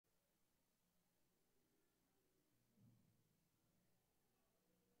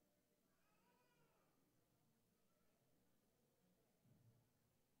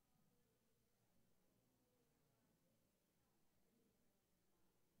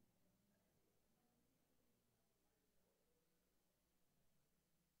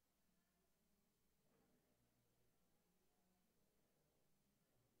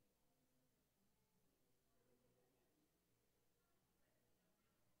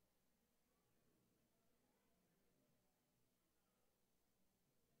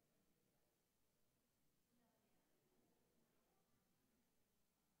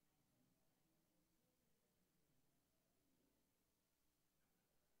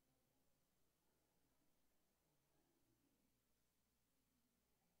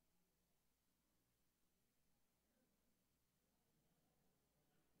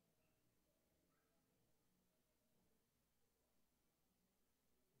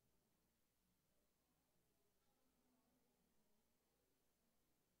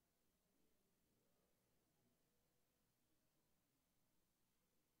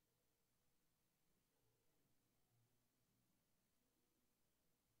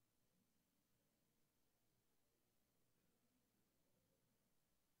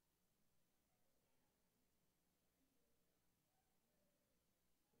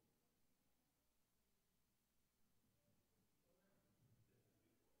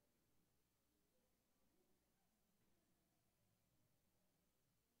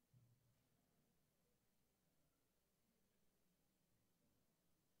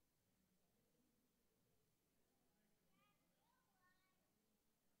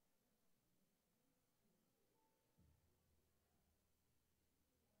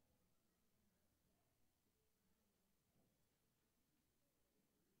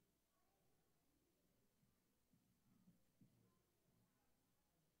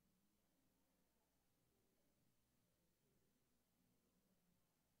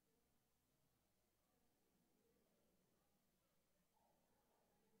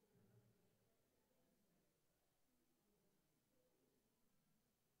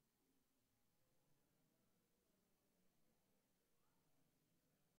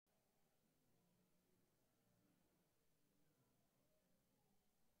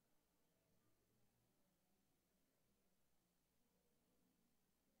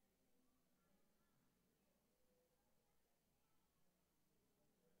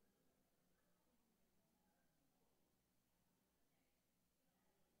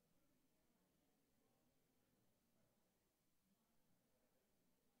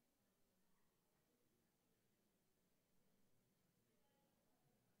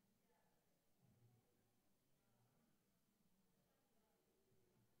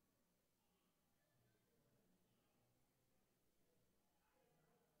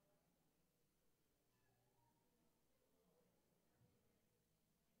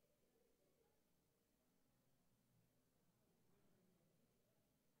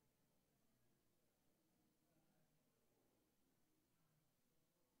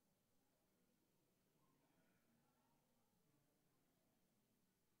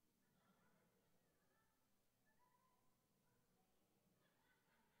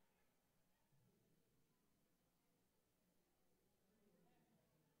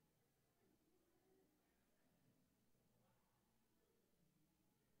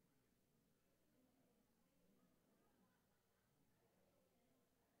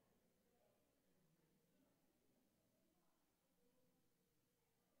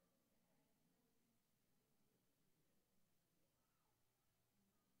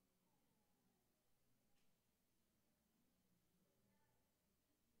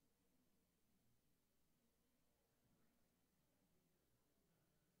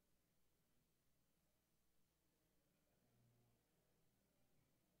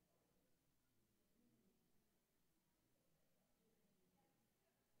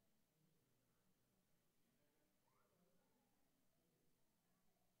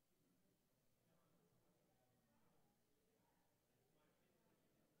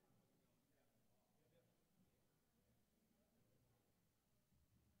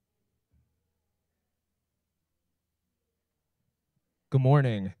Good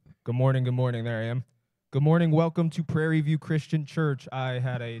morning. Good morning. Good morning. There I am. Good morning. Welcome to Prairie View Christian Church. I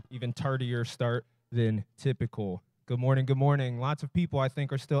had a even tardier start than typical. Good morning. Good morning. Lots of people I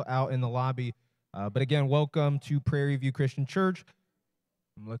think are still out in the lobby. But again, welcome to Prairie View Christian Church.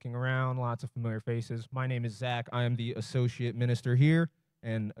 I'm looking around, lots of familiar faces. My name is Zach. I am the associate minister here.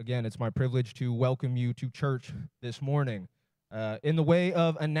 And again, it's my privilege to welcome you to church this morning. In the way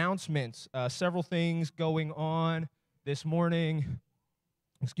of announcements, several things going on this morning.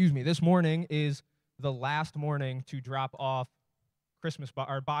 This morning is the last morning to drop off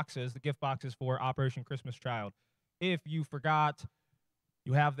boxes, the gift boxes for Operation Christmas Child. If you forgot,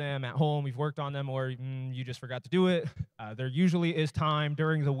 you have them at home, you've worked on them, or you just forgot to do it, there usually is time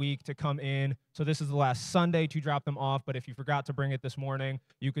during the week to come in. So this is the last Sunday to drop them off, but if you forgot to bring it this morning,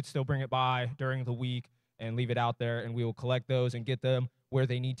 you could still bring it by during the week and leave it out there, and we will collect those and get them where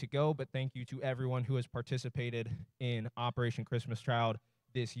they need to go. But thank you to everyone who has participated in Operation Christmas Child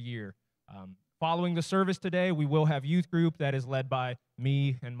this year. Following the service today, we will have youth group that is led by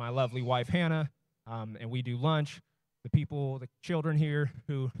me and my lovely wife, Hannah, and we do lunch. The children here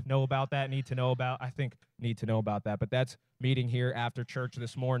who know about that need to know about that, but that's meeting here after church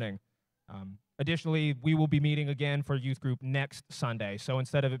this morning. Additionally, we will be meeting again for youth group next Sunday. So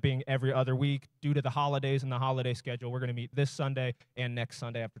instead of it being every other week, due to the holidays and the holiday schedule, we're going to meet this Sunday and next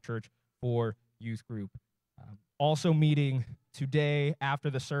Sunday after church for youth group. Also meeting today after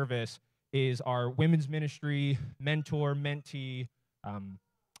the service is our women's ministry mentor-mentee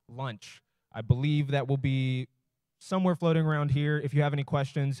lunch. I believe that will be somewhere floating around here. If you have any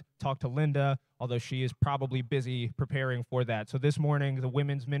questions, talk to Linda, although she is probably busy preparing for that. So this morning, the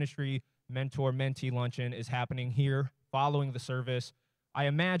women's ministry mentor-mentee luncheon is happening here following the service. I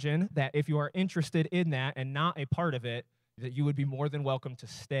imagine that if you are interested in that and not a part of it, that you would be more than welcome to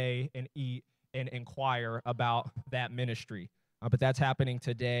stay and eat and inquire about that ministry. But that's happening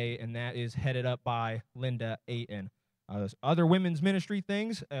today, and that is headed up by Linda Ayton. Other women's ministry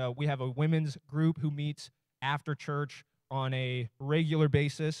things, we have a women's group who meets after church on a regular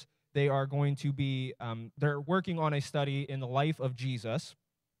basis. They are going to be, they're working on a study in the life of Jesus,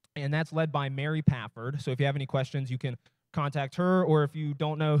 and that's led by Mary Pafford. So if you have any questions, you can contact her, or if you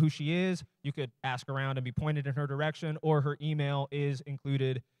don't know who she is, you could ask around and be pointed in her direction, or her email is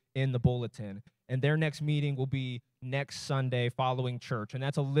included in the bulletin. And their next meeting will be next Sunday following church. And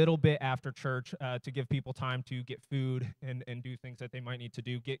that's a little bit after church to give people time to get food and do things that they might need to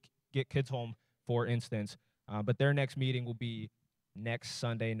do, get kids home, for instance. But their next meeting will be next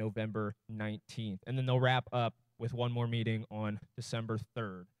Sunday, November 19th. And then they'll wrap up with one more meeting on December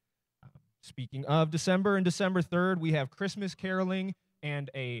 3rd. Speaking of December and December 3rd, we have Christmas caroling and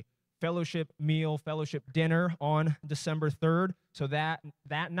a fellowship dinner on December 3rd. So that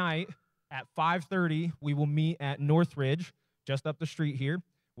night at 5:30, we will meet at Northridge, just up the street here.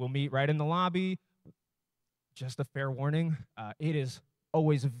 We'll meet right in the lobby. Just a fair warning, it is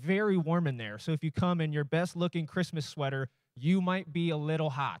always very warm in there. So if you come in your best looking Christmas sweater, you might be a little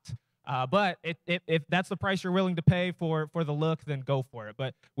hot. But if that's the price you're willing to pay for the look, then go for it.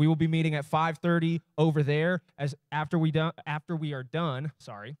 But we will be meeting at 5:30 over there.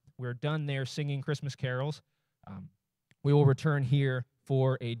 We're done there singing Christmas carols. We will return here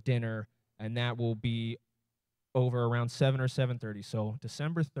for a dinner, and that will be over around 7 or 7:30. So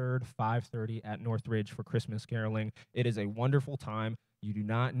December 3rd, 5:30 at Northridge for Christmas caroling. It is a wonderful time. You do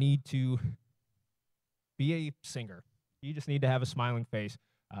not need to be a singer. You just need to have a smiling face.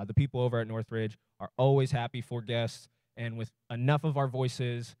 The people over at Northridge are always happy for guests, and with enough of our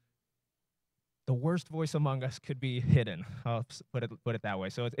voices, the worst voice among us could be hidden. I'll put it that way.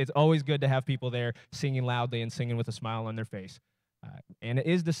 So it's always good to have people there singing loudly and singing with a smile on their face. And it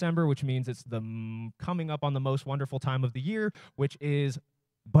is December, which means it's coming up on the most wonderful time of the year, which is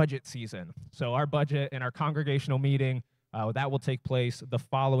budget season. So our budget and our congregational meeting, that will take place the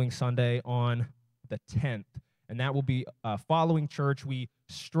following Sunday on the 10th. And that will be following church. We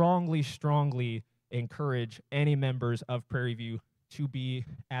strongly encourage any members of Prairie View to be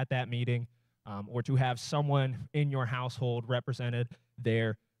at that meeting or to have someone in your household represented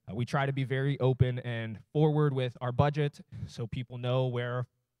there. We try to be very open and forward with our budget so people know where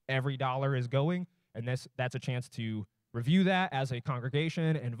every dollar is going. And that's a chance to review that as a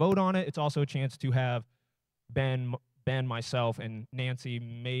congregation and vote on it. It's also a chance to have Ben, myself, and Nancy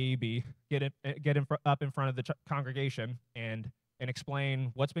maybe get up in front of the congregation and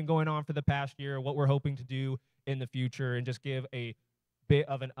explain what's been going on for the past year, what we're hoping to do in the future, and just give a bit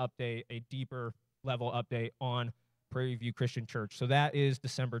of an update, a deeper level update on Prairie View Christian Church. So that is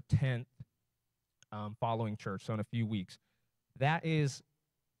December 10th, following church, so in a few weeks. That is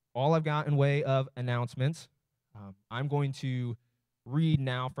all I've got in way of announcements. I'm going to read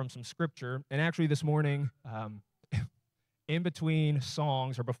now from some scripture. And actually this morning, in between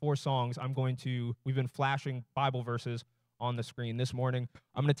songs or before songs, we've been flashing Bible verses on the screen. This morning,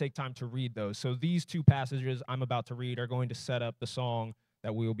 I'm going to take time to read those. So these two passages I'm about to read are going to set up the song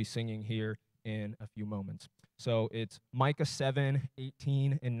that we will be singing here in a few moments. So it's Micah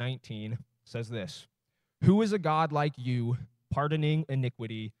 7:18 and 19 says this: "Who is a God like you, pardoning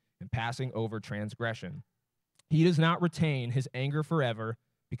iniquity and passing over transgression? He does not retain his anger forever,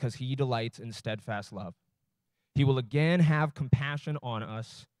 because he delights in steadfast love. He will again have compassion on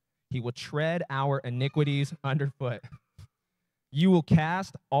us. He will tread our iniquities underfoot. You will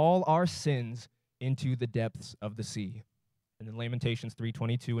cast all our sins into the depths of the sea." And then Lamentations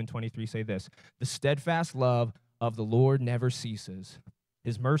 3:22 and 23 say this: "The steadfast love of the Lord never ceases.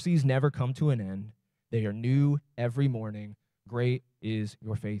 His mercies never come to an end. They are new every morning. Great is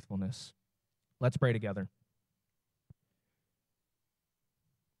your faithfulness." Let's pray together.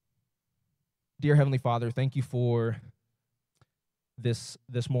 Dear Heavenly Father, thank you for this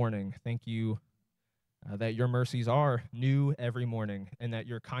morning. Thank you that your mercies are new every morning, and that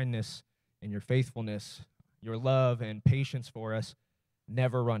your kindness and your faithfulness, your love and patience for us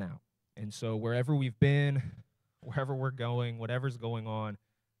never run out. And so wherever we've been, wherever we're going, whatever's going on,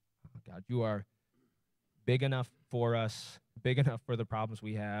 God, you are big enough for us, big enough for the problems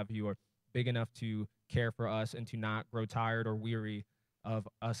we have. You are big enough to care for us and to not grow tired or weary of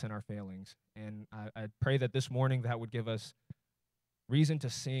us and our failings. And I pray that this morning that would give us reason to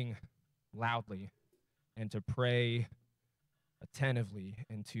sing loudly and to pray attentively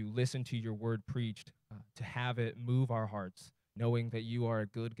and to listen to your word preached, to have it move our hearts, knowing that you are a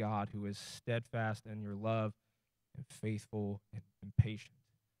good God who is steadfast in your love and faithful and patient,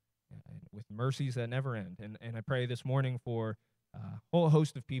 and with mercies that never end. And I pray this morning for a whole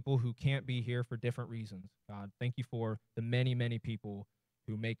host of people who can't be here for different reasons. God, thank you for the many, many people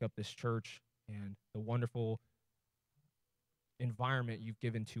who make up this church and the wonderful environment you've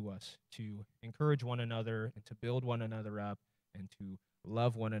given to us to encourage one another and to build one another up and to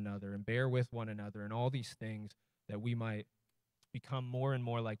love one another and bear with one another, and all these things that we might become more and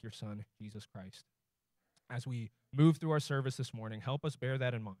more like your Son, Jesus Christ. As we move through our service this morning, help us bear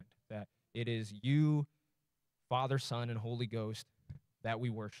that in mind, that it is you, Father, Son, and Holy Ghost that we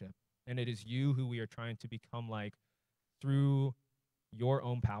worship, and it is you who we are trying to become like through your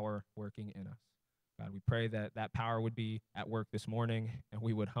own power working in us. God, we pray that that power would be at work this morning, and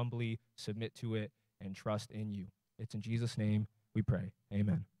we would humbly submit to it and trust in you. It's in Jesus' name we pray.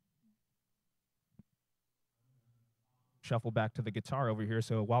 Amen. Shuffle back to the guitar over here,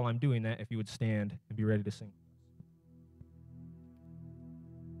 so while I'm doing that, if you would stand and be ready to sing.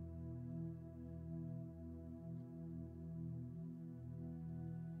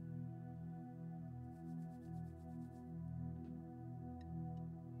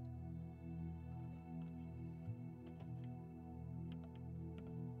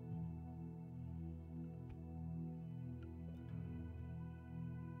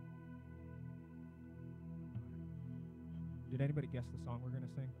 Did anybody guess the song we're going to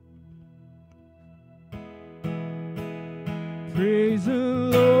sing? Praise the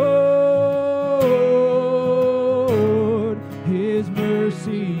Lord, his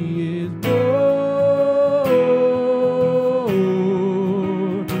mercy is more,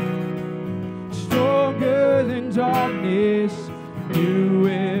 stronger than darkness, new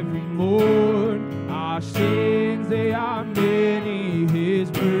every morn. Our sins, they are many, his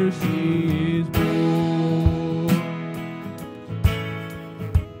mercy is more.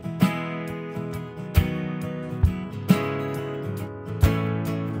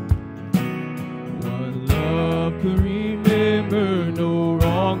 Remember no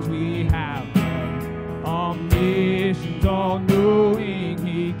wrongs we have done. Omniscient, all-knowing,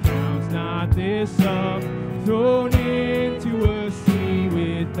 he counts not their sum. Thrown into a sea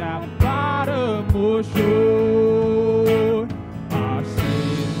without bottom or shore. Our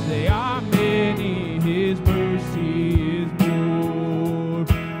sins, they are many, his mercy is more.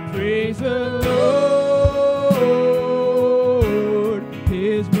 Praise the Lord,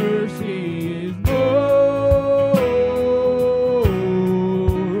 his mercy is more.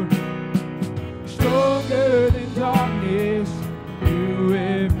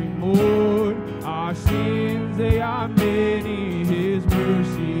 They are many, his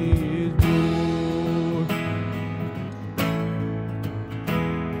mercy is more.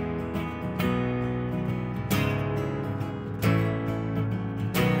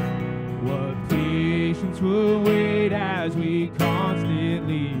 What patience will wait as we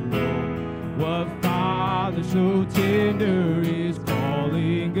constantly roam. What Father so tender is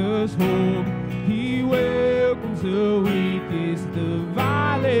calling us home. He welcomes the weakest, the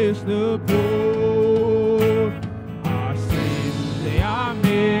vilest, the poor. Our sins, they are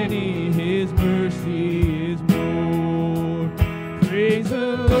many, His mercy is more. Praise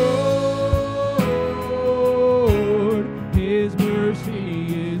the Lord, His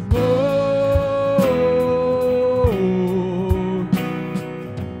mercy is more.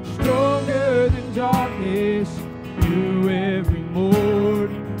 Stronger than darkness, through every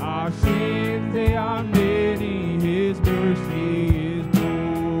morn. Our sins, they are many, His mercy is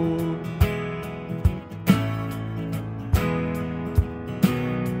more.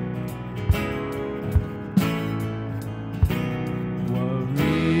 What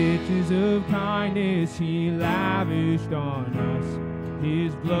riches of kindness He lavished on us.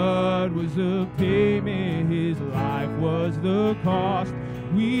 His blood was the payment, His life was the cost.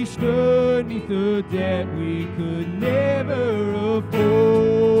 We stood neath the debt we could never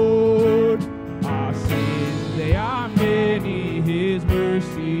afford. Our sins, they are many, His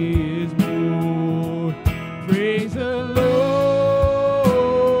mercy is more. Praise the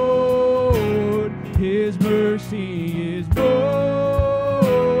Lord, His mercy is more.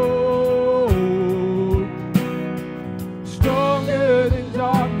 Stronger than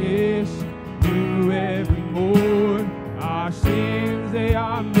darkness, through every morn. Our sins, they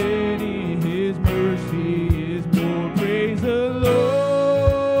are many, His mercy is more. Praise the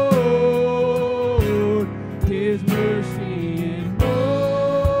Lord, His mercy is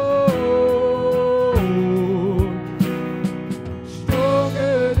more.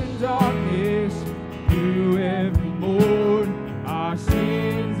 Stronger than darkness, through every morn. Our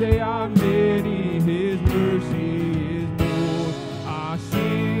sins, they are many, His mercy is more. Our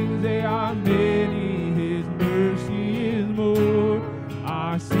sins, they are many, His mercy is more.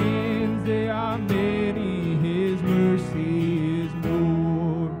 Our sins, they are many, His mercy is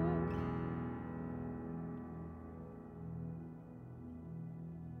more.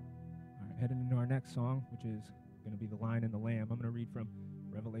 All right, heading into our next song, which is going to be The Lion and the Lamb. I'm going to read from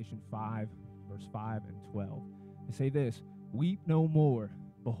Revelation 5, verse 5 and 12. They say this: Weep no more.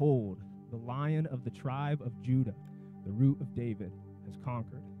 Behold, the Lion of the tribe of Judah, the root of David, has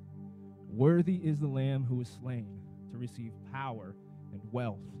conquered. Worthy is the Lamb who was slain to receive power and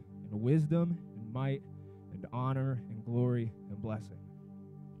wealth and wisdom and might and honor and glory and blessing.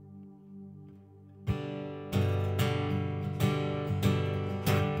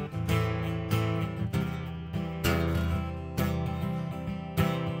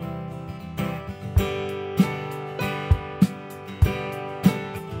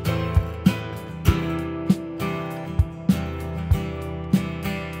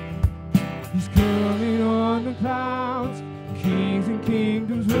 He's coming on the clouds. Kings and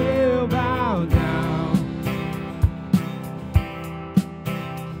kingdoms will bow down,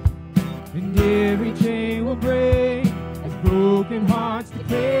 and every chain will break as broken hearts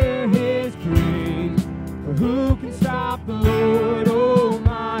declare His praise. For who can stop the Lord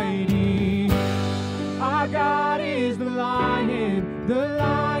Almighty? Our God is the Lion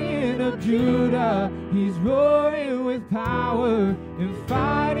of Judah. He's roaring with power and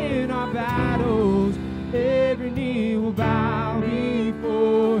fighting our battles. Every knee will bow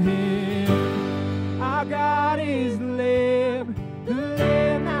before Him. Our God is the Lamb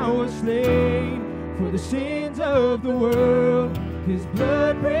that was slain for the sins of the world. His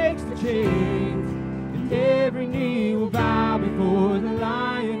blood breaks the chains, and every knee will bow before the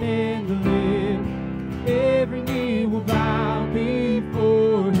Lion and the Lamb. Every knee will bow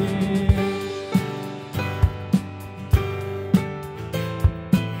before Him.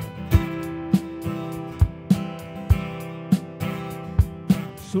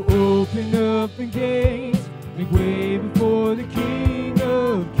 So open up the gates, make way before the King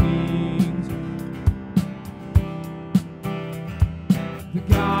of Kings. The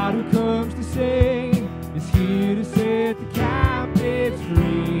God who comes to save is here to set the captives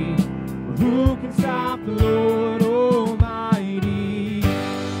free. For who can stop the Lord Almighty?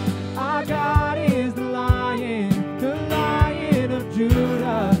 Our God is the Lion of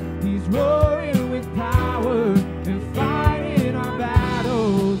Judah. He's roaring with power and fighting our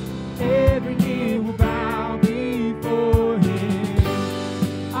battles. Every knee will bow before Him.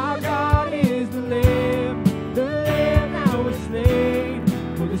 Our God is the Lamb that was slain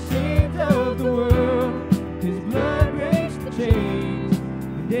for the sins of the world. His blood breaks the chains,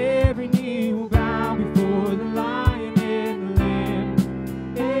 and every knee will bow before the Lion and the Lamb.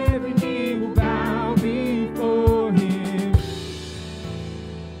 Every knee will bow before Him.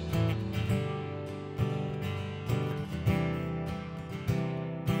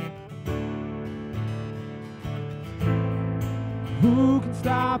 Who can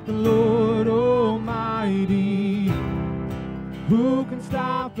stop the Lord Almighty? Who can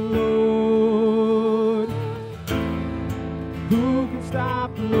stop the Lord? Who can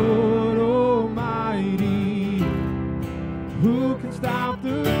stop the Lord Almighty? Who can stop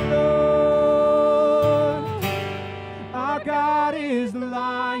the Lord? Our God is the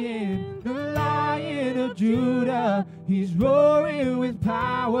Lion of Judah. He's roaring with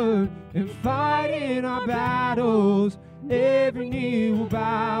power and fighting our battles. Every knee will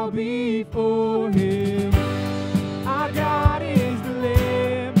bow before him. Our God is the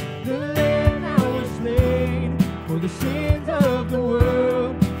Lamb that was slain for the sins of the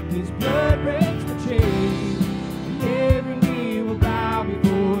world. His blood breaks the chains, and every knee will bow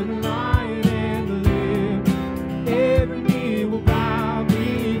before the Lion and the Lamb. Every knee will bow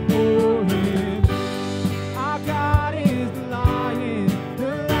before him. Our God is the Lion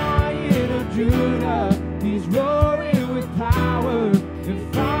of Judah. He's roaring with power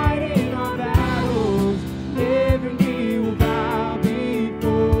and fighting our battles. Every knee will bow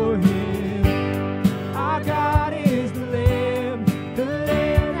before him. Our God is the Lamb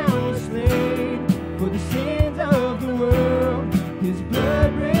that was slain for the sins of the world. His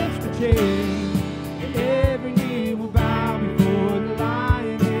blood breaks the chains, and every knee will bow before the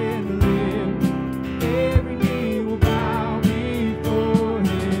Lion and the Lamb. Every knee will bow before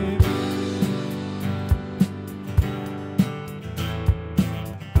him.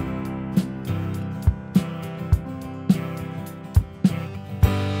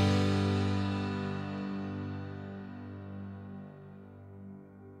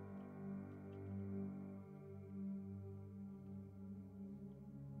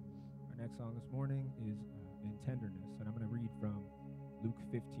 Our next song this morning is In Tenderness, and I'm going to read from Luke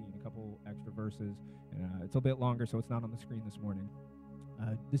 15, a couple extra verses, and it's a bit longer, so it's not on the screen this morning.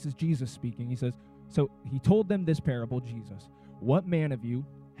 This is Jesus speaking. He says, so he told them this parable, Jesus, what man of you,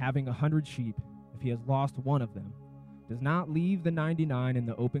 having 100 sheep, if he has lost one of them, does not leave the 99 in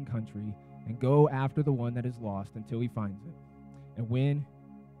the open country and go after the one that is lost until he finds it? And when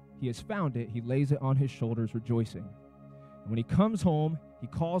he has found it, he lays it on his shoulders, rejoicing. And when he comes home, he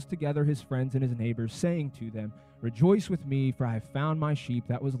calls together his friends and his neighbors, saying to them, rejoice with me, for I have found my sheep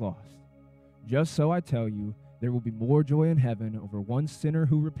that was lost. Just so I tell you, there will be more joy in heaven over one sinner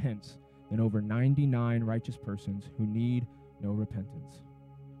who repents than over 99 righteous persons who need no repentance.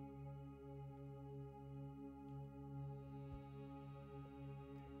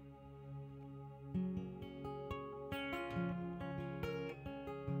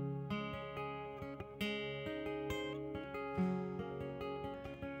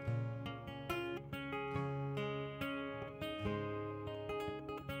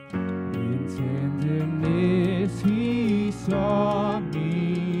 In tenderness he saw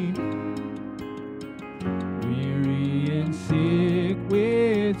me, weary and sick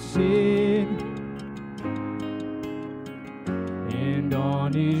with sin, and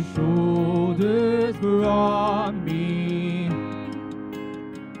on his shoulders brought me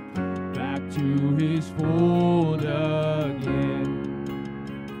back to his fold again.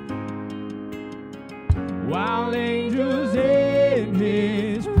 While angels in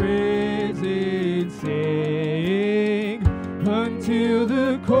his presence sing, until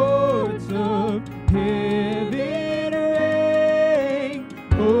the courts of heaven ring.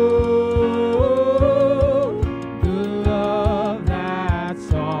 Oh, the love that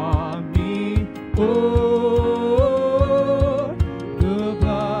saw me. Oh, the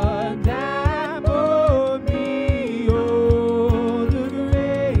blood that bought me. Oh, the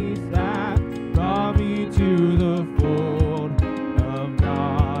grace that brought me to the fold of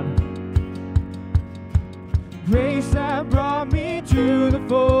God. Grace that brought me to the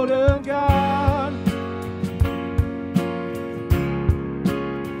fold of God.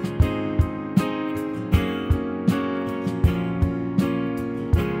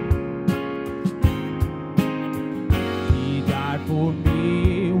 He died for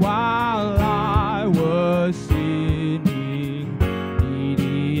me while I was sinning,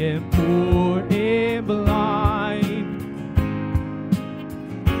 needy and poor and blind.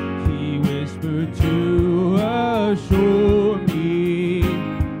 He whispered to assure me,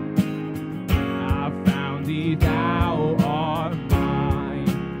 I found thee, thou art mine.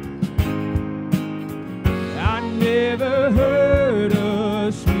 I never heard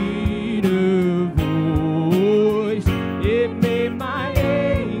a sweeter voice. It made my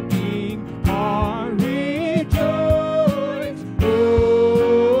aching heart rejoice.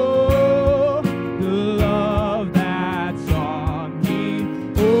 Oh, the love that saw me.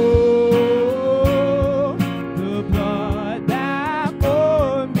 Oh, the blood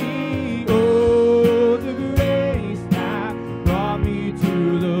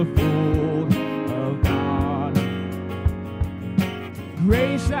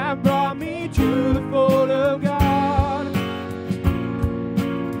Grace that brought me to the fold of God.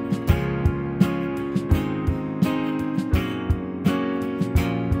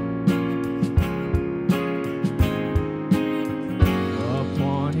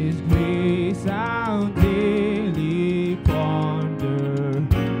 Upon His grace I'll daily ponder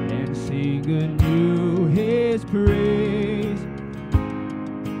and sing anew His praise.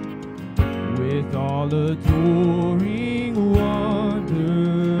 With all adoring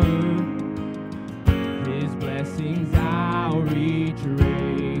wonder, His blessings I'll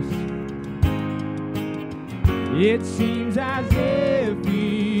retrace. It seems as if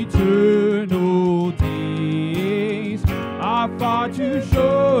eternal days are far too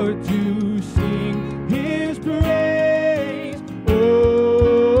short to sing His praise.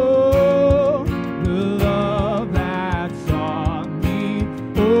 Oh, the love that sought me.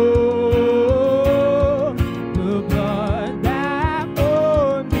 Oh, the blood that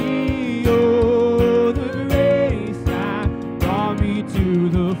bought me. Oh, the grace that brought me to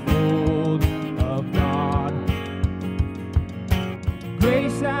the fold of God.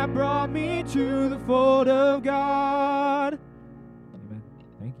 Grace that brought me to the fold of God. Amen.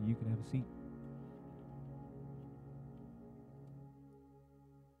 Thank you. You can have a seat.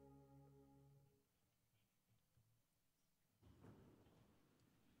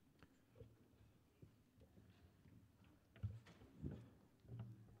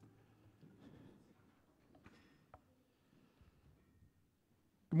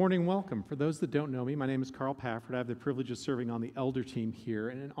 Good morning and welcome. For those that don't know me, my name is Carl Pafford. I have the privilege of serving on the elder team here,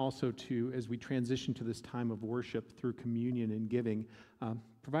 and also to, as we transition to this time of worship through communion and giving,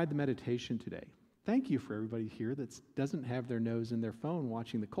 provide the meditation today. Thank you for everybody here that doesn't have their nose in their phone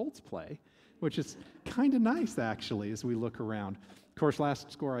watching the Colts play, which is kind of nice, actually, as we look around. Of course,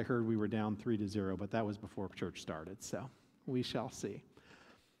 last score I heard we were down 3-0, but that was before church started, so we shall see.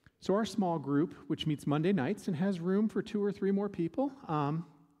 So our small group, which meets Monday nights and has room for 2 or 3 more people,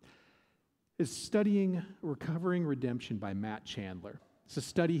 is studying Recovering Redemption by Matt Chandler. It's a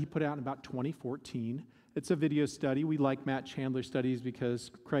study he put out in about 2014. It's a video study. We like Matt Chandler studies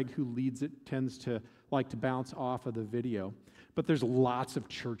because Craig, who leads it, tends to like to bounce off of the video. But there's lots of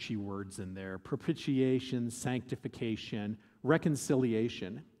churchy words in there: propitiation, sanctification,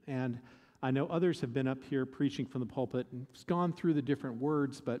 reconciliation. And I know others have been up here preaching from the pulpit and gone through the different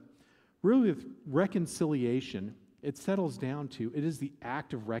words, but really with reconciliation, it settles down to, it is the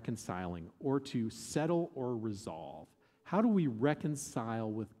act of reconciling, or to settle or resolve. How do we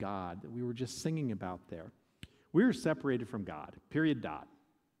reconcile with God that we were just singing about there? We are separated from God, period, dot.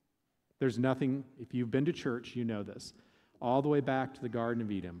 There's nothing, if you've been to church, you know this. All the way back to the Garden of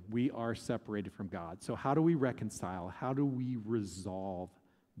Eden, we are separated from God. So how do we reconcile? How do we resolve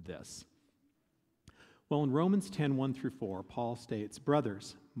this? Well, in Romans 10, 1-4, Paul states,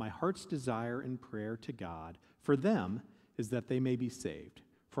 "Brothers, my heart's desire and prayer to God for them is that they may be saved.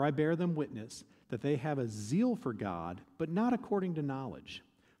 For I bear them witness that they have a zeal for God, but not according to knowledge.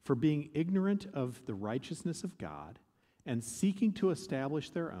 For being ignorant of the righteousness of God and seeking to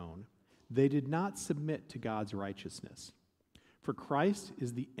establish their own, they did not submit to God's righteousness. For Christ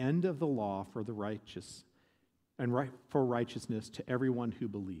is the end of the law for the righteous and for righteousness to everyone who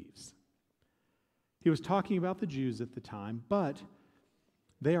believes." He was talking about the Jews at the time, but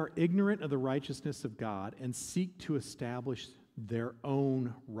they are ignorant of the righteousness of God and seek to establish their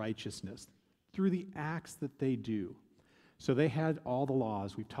own righteousness through the acts that they do. So they had all the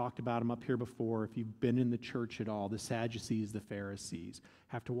laws. We've talked about them up here before. If you've been in the church at all, the Sadducees, the Pharisees,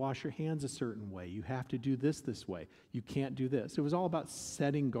 have to wash your hands a certain way. You have to do this way. You can't do this. It was all about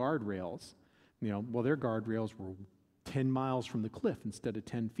setting guardrails. Well, their guardrails were 10 miles from the cliff instead of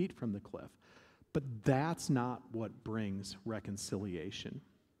 10 feet from the cliff. But that's not what brings reconciliation.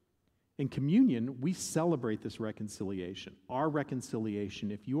 In communion, we celebrate this reconciliation. Our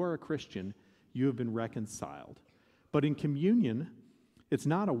reconciliation, if you are a Christian, you have been reconciled. But in communion, it's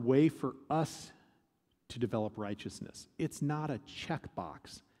not a way for us to develop righteousness. It's not a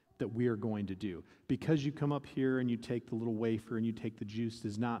checkbox that we are going to do. Because you come up here and you take the little wafer and you take the juice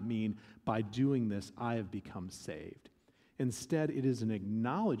does not mean by doing this, I have become saved. Instead, it is an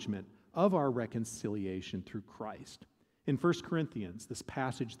acknowledgement of our reconciliation through Christ. In 1 Corinthians, this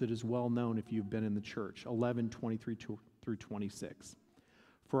passage that is well known if you've been in the church, 11:23-26.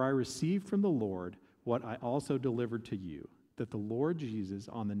 "For I received from the Lord what I also delivered to you, that the Lord Jesus,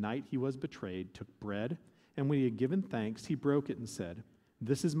 on the night he was betrayed, took bread, and when he had given thanks, he broke it and said,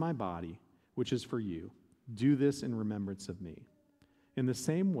 'This is my body, which is for you. Do this in remembrance of me.' In the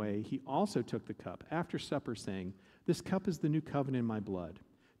same way, he also took the cup after supper, saying, 'This cup is the new covenant in my blood.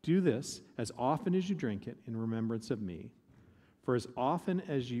 Do this as often as you drink it in remembrance of me. For as often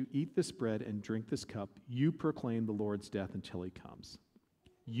as you eat this bread and drink this cup, you proclaim the Lord's death until he comes.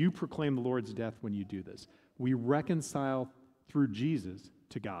 You proclaim the Lord's death when you do this. We reconcile through Jesus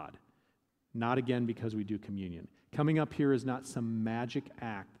to God, not again because we do communion. Coming up here is not some magic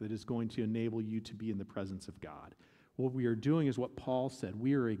act that is going to enable you to be in the presence of God. What we are doing is what Paul said.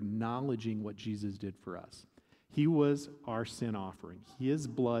 We are acknowledging what Jesus did for us. He was our sin offering. His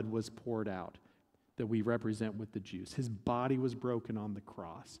blood was poured out that we represent with the juice. His body was broken on the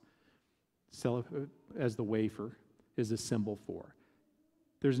cross, as the wafer is a symbol for.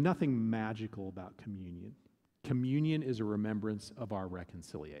 There's nothing magical about communion. Communion is a remembrance of our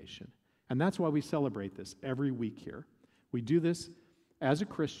reconciliation. And that's why we celebrate this every week here. We do this as a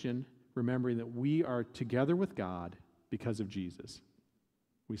Christian, remembering that we are together with God because of Jesus.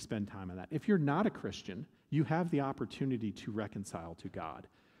 We spend time on that. If you're not a Christian, you have the opportunity to reconcile to God.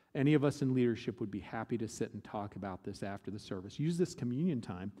 Any of us in leadership would be happy to sit and talk about this after the service. Use this communion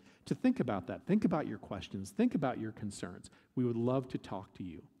time to think about that. Think about your questions. Think about your concerns. We would love to talk to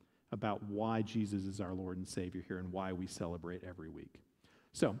you about why Jesus is our Lord and Savior here and why we celebrate every week.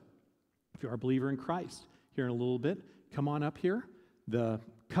 So, if you are a believer in Christ, here in a little bit, come on up here. The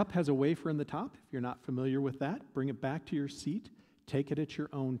cup has a wafer in the top. If you're not familiar with that, bring it back to your seat. Take it at your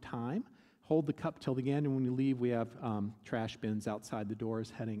own time. Hold the cup till the end, and when you leave, we have trash bins outside the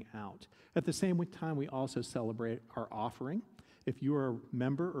doors heading out. At the same time, we also celebrate our offering. If you are a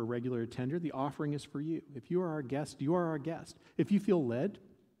member or regular attender, the offering is for you. If you are our guest, you are our guest. If you feel led,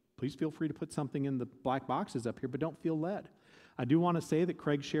 please feel free to put something in the black boxes up here, but don't feel led. I do want to say that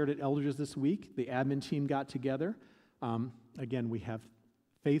Craig shared at Elders this week. The admin team got together. Again, we have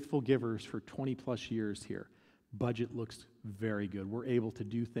faithful givers for 20 plus years here. Budget looks very good. We're able to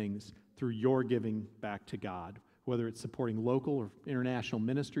do things through your giving back to God, whether it's supporting local or international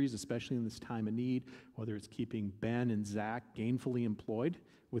ministries, especially in this time of need, whether it's keeping Ben and Zach gainfully employed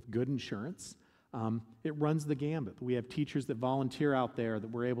with good insurance. It runs the gambit. We have teachers that volunteer out there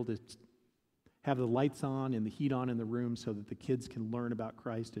that we're able to have the lights on and the heat on in the room so that the kids can learn about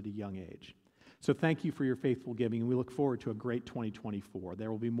Christ at a young age. So thank you for your faithful giving, and we look forward to a great 2024. There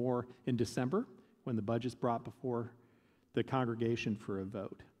will be more in December when the budget's brought before the congregation for a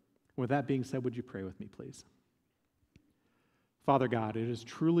vote. With that being said, would you pray with me, please? Father God, it is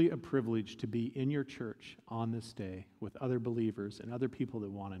truly a privilege to be in your church on this day with other believers and other people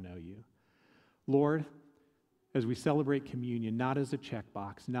that want to know you. Lord, as we celebrate communion, not as a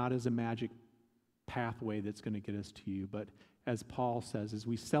checkbox, not as a magic pathway that's going to get us to you, but as Paul says, as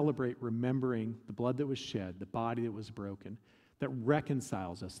we celebrate remembering the blood that was shed, the body that was broken, that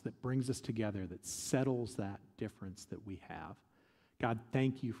reconciles us, that brings us together, that settles that difference that we have. God,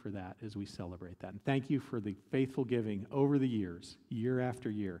 thank you for that as we celebrate that. And thank you for the faithful giving over the years, year after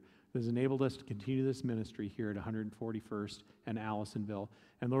year, that has enabled us to continue this ministry here at 141st and Allisonville.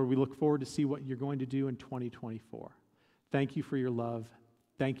 And Lord, we look forward to see what you're going to do in 2024. Thank you for your love.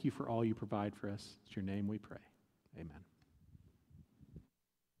 Thank you for all you provide for us. It's your name we pray. Amen.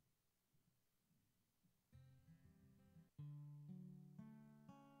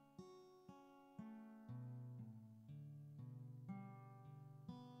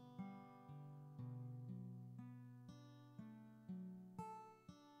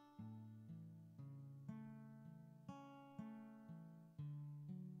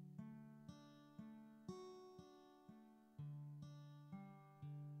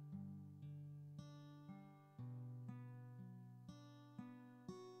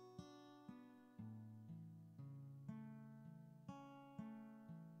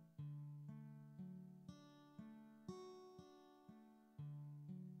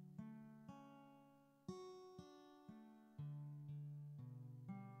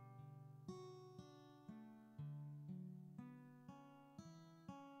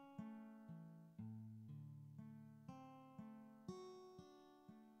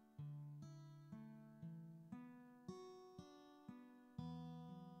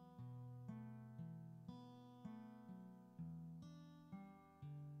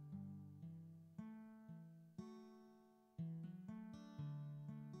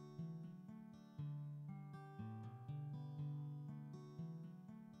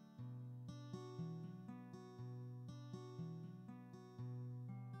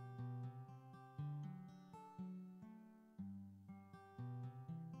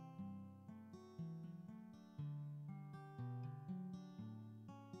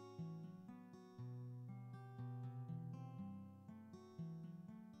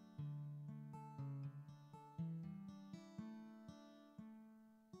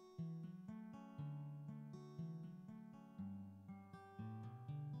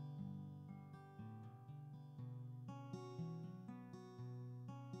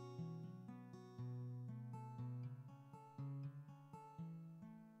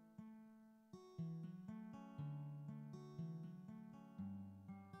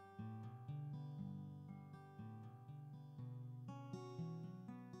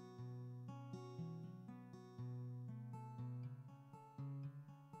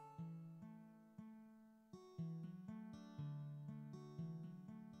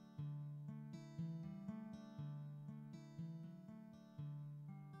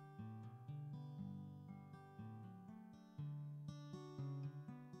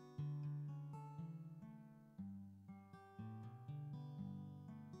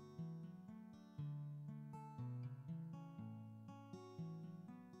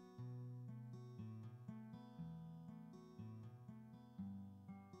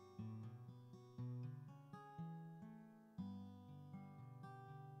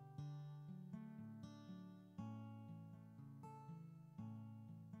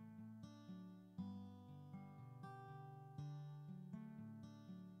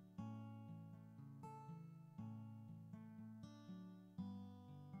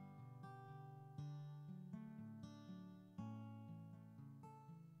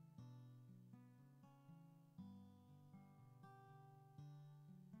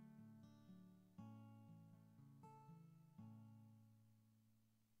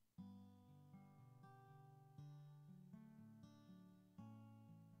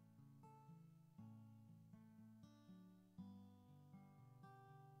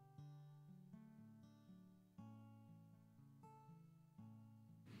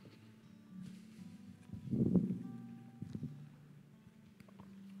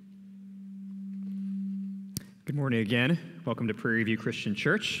 Good morning again. Welcome to Prairie View Christian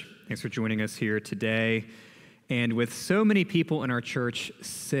Church. Thanks for joining us here today. And with so many people in our church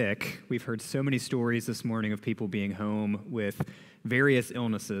sick, we've heard so many stories this morning of people being home with various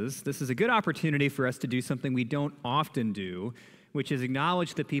illnesses. This is a good opportunity for us to do something we don't often do, which is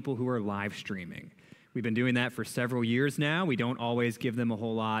acknowledge the people who are live streaming. We've been doing that for several years now. We don't always give them a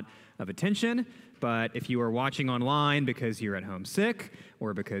whole lot of attention, but if you are watching online because you're at home sick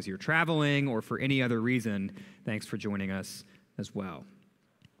or because you're traveling or for any other reason, thanks for joining us as well.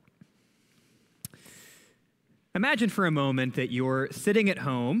 Imagine for a moment that you're sitting at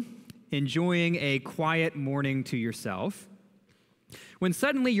home, enjoying a quiet morning to yourself, when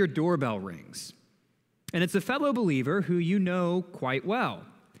suddenly your doorbell rings, and it's a fellow believer who you know quite well.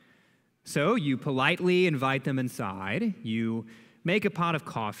 So you politely invite them inside, you make a pot of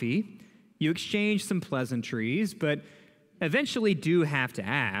coffee, you exchange some pleasantries, but eventually do have to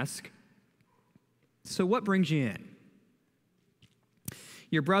ask, so what brings you in?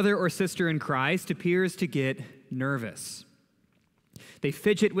 Your brother or sister in Christ appears to get nervous. They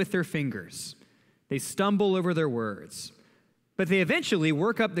fidget with their fingers. They stumble over their words. But they eventually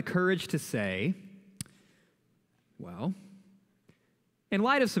work up the courage to say, well, in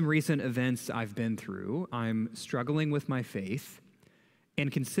light of some recent events I've been through, I'm struggling with my faith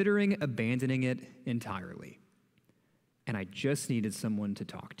and considering abandoning it entirely. And I just needed someone to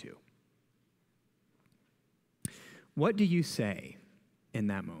talk to. What do you say in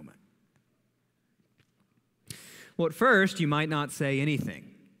that moment? Well, at first, you might not say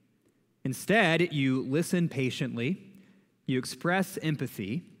anything. Instead, you listen patiently, you express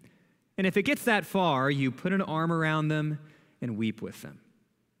empathy, and if it gets that far, you put an arm around them and weep with them.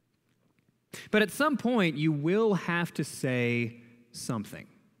 But at some point, you will have to say something.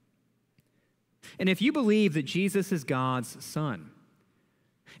 And if you believe that Jesus is God's Son,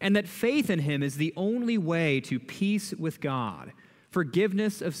 and that faith in him is the only way to peace with God,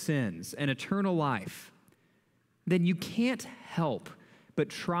 forgiveness of sins, and eternal life, then you can't help but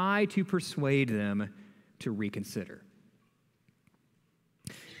try to persuade them to reconsider.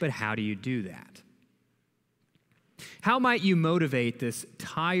 But how do you do that? How might you motivate this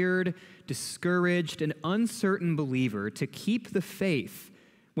tired, discouraged, and uncertain believer to keep the faith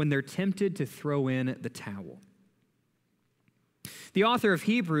when they're tempted to throw in the towel? The author of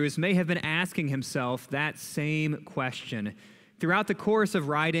Hebrews may have been asking himself that same question throughout the course of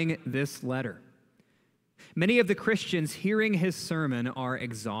writing this letter. Many of the Christians hearing his sermon are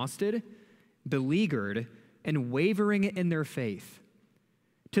exhausted, beleaguered, and wavering in their faith,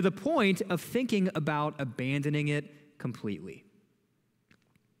 to the point of thinking about abandoning it completely.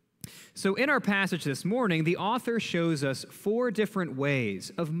 So in our passage this morning, the author shows us 4 different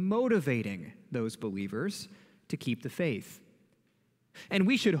ways of motivating those believers to keep the faith. And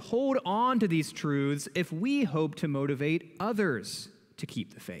we should hold on to these truths if we hope to motivate others to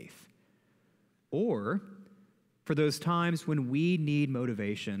keep the faith, or for those times when we need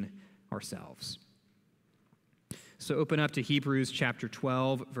motivation ourselves. So open up to Hebrews chapter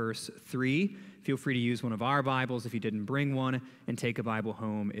 12, verse 3. Feel free to use one of our Bibles if you didn't bring one, and take a Bible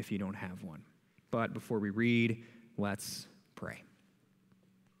home if you don't have one. But before we read, let's pray.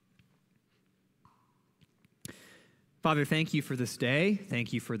 Father, thank you for this day.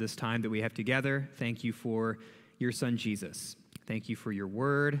 Thank you for this time that we have together. Thank you for your Son, Jesus. Thank you for your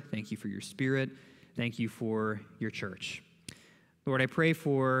word. Thank you for your Spirit. Thank you for your church. Lord, I pray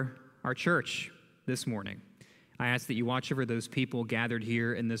for our church this morning. I ask that you watch over those people gathered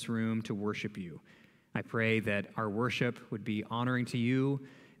here in this room to worship you. I pray that our worship would be honoring to you,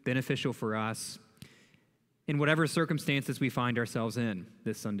 beneficial for us, in whatever circumstances we find ourselves in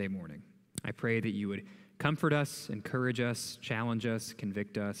this Sunday morning. I pray that you would comfort us, encourage us, challenge us,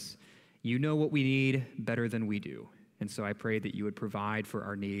 convict us. You know what we need better than we do. And so I pray that you would provide for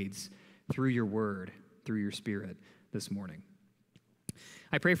our needs through your word, through your Spirit this morning.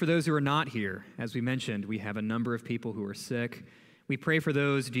 I pray for those who are not here. As we mentioned, we have a number of people who are sick. We pray for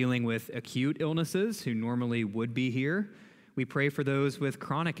those dealing with acute illnesses who normally would be here. We pray for those with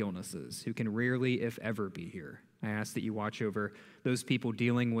chronic illnesses who can rarely, if ever, be here. I ask that you watch over those people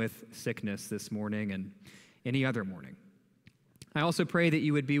dealing with sickness this morning and any other morning. I also pray that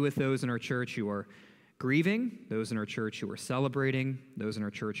you would be with those in our church who are grieving, those in our church who are celebrating, those in our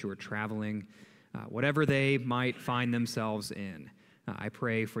church who are traveling, whatever they might find themselves in. I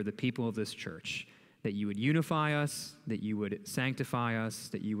pray for the people of this church, that you would unify us, that you would sanctify us,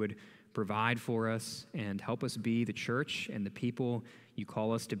 that you would provide for us, and help us be the church and the people you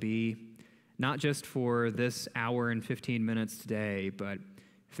call us to be, not just for this hour and 15 minutes today, but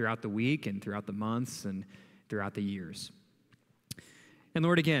throughout the week and throughout the months and throughout the years. And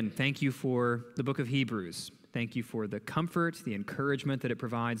Lord, again, thank you for the book of Hebrews. Thank you for the comfort, the encouragement that it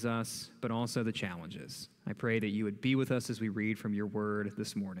provides us, but also the challenges. I pray that you would be with us as we read from your word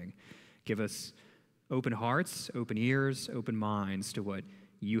this morning. Give us open hearts, open ears, open minds to what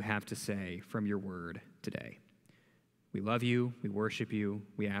you have to say from your word today. We love you. We worship you.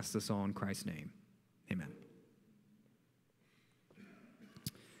 We ask this all in Christ's name. Amen.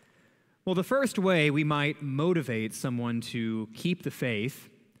 Well, the first way we might motivate someone to keep the faith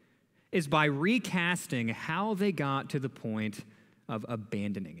is by recasting how they got to the point of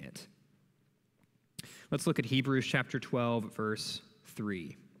abandoning it. Let's look at Hebrews chapter 12, verse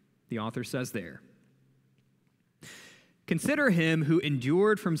 3. The author says there, "Consider him who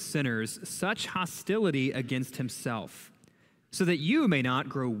endured from sinners such hostility against himself, so that you may not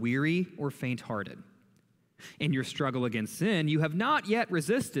grow weary or faint-hearted. In your struggle against sin, you have not yet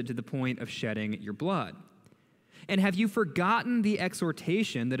resisted to the point of shedding your blood. And have you forgotten the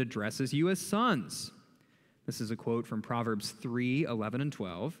exhortation that addresses you as sons?" This is a quote from Proverbs 3, 11 and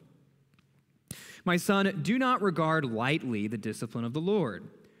 12. "My son, do not regard lightly the discipline of the Lord,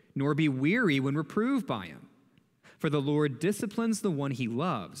 nor be weary when reproved by him. For the Lord disciplines the one he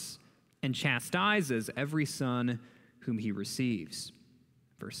loves, and chastises every son whom he receives."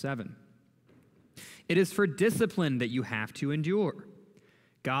 Verse 7. "It is for discipline that you have to endure.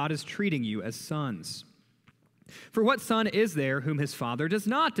 God is treating you as sons. For what son is there whom his father does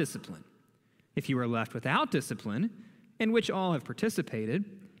not discipline? If you are left without discipline, in which all have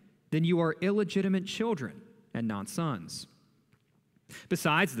participated, then you are illegitimate children and not sons.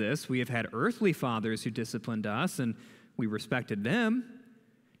 Besides this, we have had earthly fathers who disciplined us, and we respected them.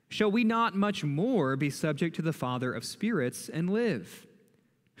 Shall we not much more be subject to the Father of spirits and live?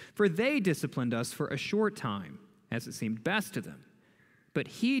 For they disciplined us for a short time, as it seemed best to them. But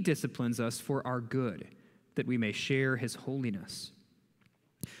he disciplines us for our good, that we may share his holiness.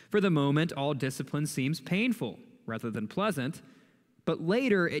 For the moment, all discipline seems painful rather than pleasant, but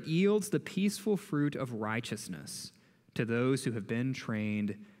later it yields the peaceful fruit of righteousness to those who have been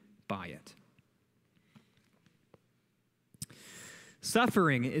trained by it."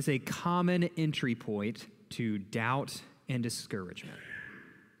 Suffering is a common entry point to doubt and discouragement.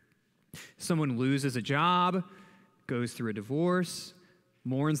 Someone loses a job, goes through a divorce,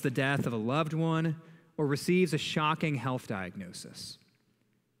 mourns the death of a loved one, or receives a shocking health diagnosis.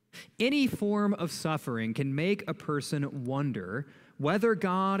 Any form of suffering can make a person wonder whether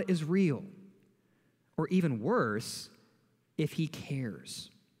God is real, or even worse, if he cares.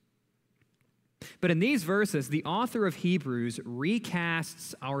 But in these verses, the author of Hebrews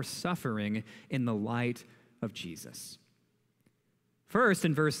recasts our suffering in the light of Jesus. First,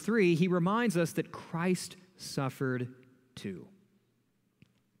 in verse 3, he reminds us that Christ suffered too.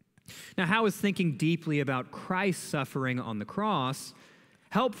 Now, how is thinking deeply about Christ's suffering on the cross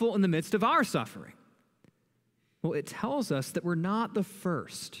helpful in the midst of our suffering? Well, it tells us that we're not the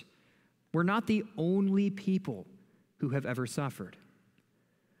first. We're not the only people who have ever suffered.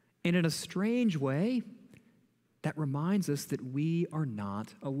 And in a strange way, that reminds us that we are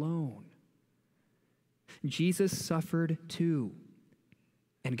not alone. Jesus suffered too,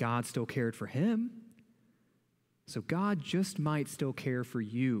 and God still cared for him. So God just might still care for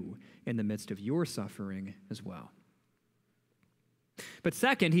you in the midst of your suffering as well. But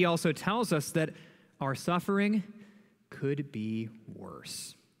second, he also tells us that our suffering could be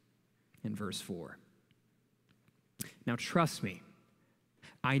worse. In verse 4. "Now trust me,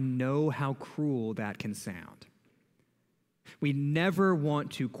 I know how cruel that can sound. We never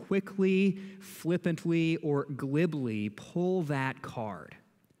want to quickly, flippantly, or glibly pull that card.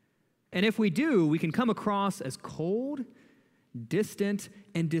 And if we do, we can come across as cold, distant,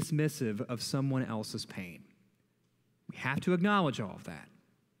 and dismissive of someone else's pain. We have to acknowledge all of that.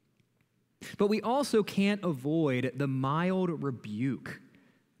 But we also can't avoid the mild rebuke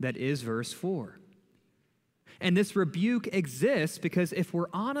that is verse 4. And this rebuke exists because if we're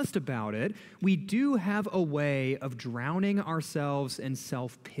honest about it, we do have a way of drowning ourselves in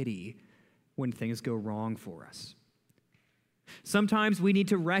self-pity when things go wrong for us. Sometimes we need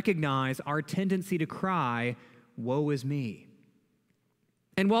to recognize our tendency to cry, "Woe is me."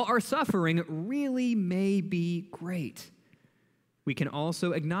 And while our suffering really may be great, we can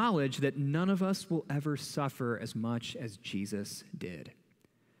also acknowledge that none of us will ever suffer as much as Jesus did.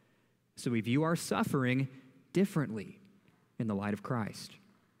 So we view our suffering differently in the light of Christ.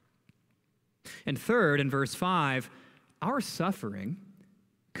 And third, in verse 5, our suffering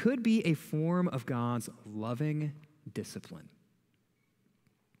could be a form of God's loving discipline.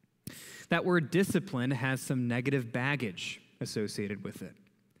 That word discipline has some negative baggage associated with it.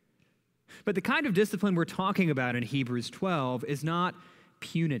 But the kind of discipline we're talking about in Hebrews 12 is not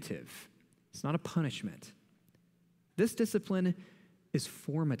punitive. It's not a punishment. This discipline is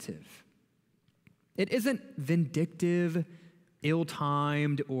formative. It isn't vindictive,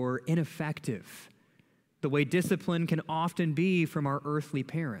 ill-timed, or ineffective, the way discipline can often be from our earthly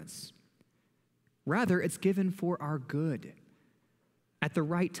parents. Rather, it's given for our good, at the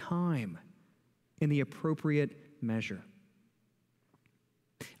right time, in the appropriate measure.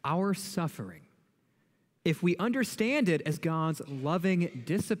 Our suffering, if we understand it as God's loving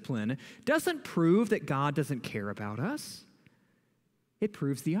discipline, doesn't prove that God doesn't care about us. It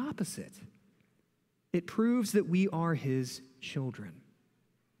proves the opposite. It proves that we are his children.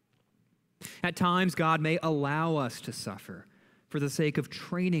 At times, God may allow us to suffer for the sake of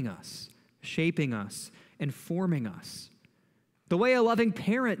training us, shaping us, and forming us, the way a loving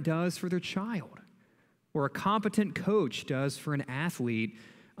parent does for their child, or a competent coach does for an athlete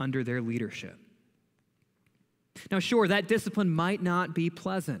under their leadership. Now, sure, that discipline might not be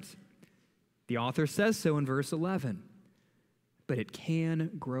pleasant. The author says so in verse 11, but it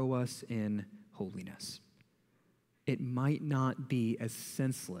can grow us in holiness. It might not be as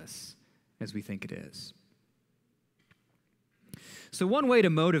senseless as we think it is. So one way to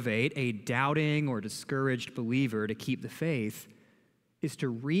motivate a doubting or discouraged believer to keep the faith is to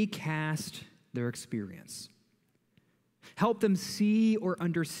recast their experience. Help them see or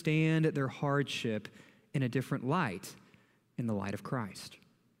understand their hardship in a different light, in the light of Christ.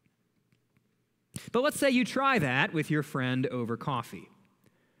 But let's say you try that with your friend over coffee.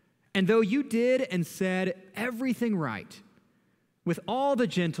 And though you did and said everything right, with all the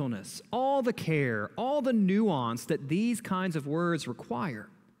gentleness, all the care, all the nuance that these kinds of words require,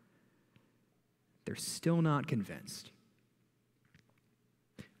 they're still not convinced.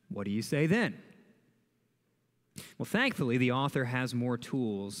 What do you say then? Well, thankfully, the author has more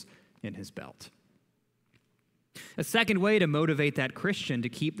tools in his belt. A second way to motivate that Christian to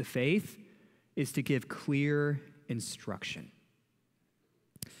keep the faith is to give clear instruction.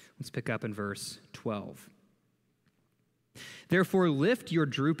 Let's pick up in verse 12. Therefore, lift your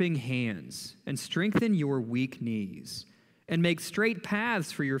drooping hands and strengthen your weak knees, and make straight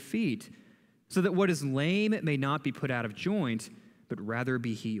paths for your feet, so that what is lame may not be put out of joint, but rather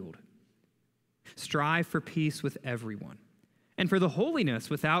be healed. Strive for peace with everyone, and for the holiness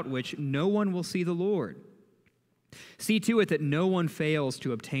without which no one will see the Lord. See to it that no one fails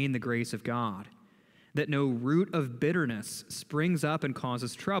to obtain the grace of God, that no root of bitterness springs up and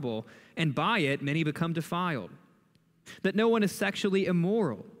causes trouble, and by it many become defiled. That no one is sexually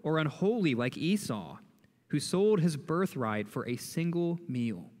immoral or unholy like Esau, who sold his birthright for a single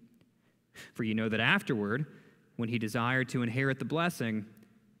meal. For you know that afterward, when he desired to inherit the blessing,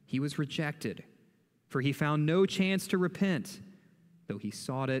 he was rejected, for he found no chance to repent, though he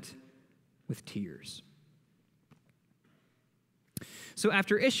sought it with tears. So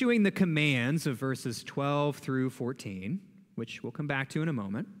after issuing the commands of verses 12 through 14, which we'll come back to in a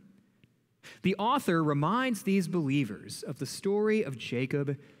moment, the author reminds these believers of the story of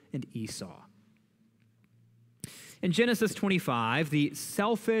Jacob and Esau. In Genesis 25, the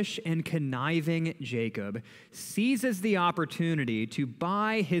selfish and conniving Jacob seizes the opportunity to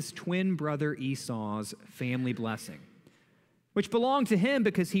buy his twin brother Esau's family blessing, which belonged to him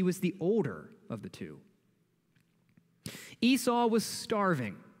because he was the older of the two. Esau was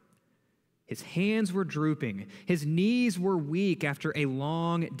starving. His hands were drooping. His knees were weak after a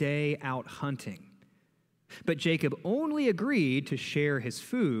long day out hunting. But Jacob only agreed to share his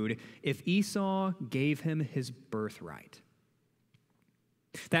food if Esau gave him his birthright.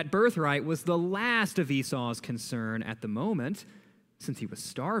 That birthright was the last of Esau's concern at the moment, since he was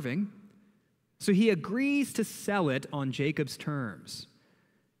starving. So he agrees to sell it on Jacob's terms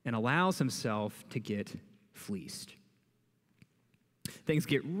and allows himself to get fleeced. Things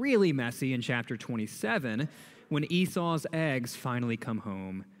get really messy in chapter 27 when Esau's eggs finally come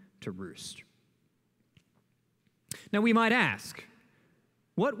home to roost. Now we might ask,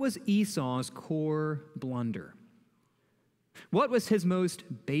 what was Esau's core blunder? What was his most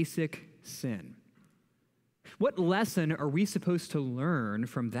basic sin? What lesson are we supposed to learn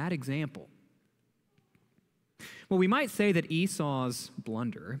from that example? Well, we might say that Esau's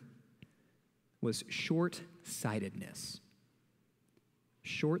blunder was short-sightedness.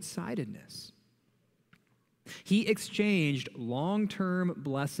 Short-sightedness. He exchanged long-term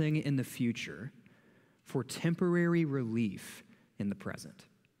blessing in the future for temporary relief in the present.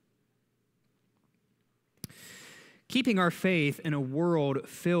 Keeping our faith in a world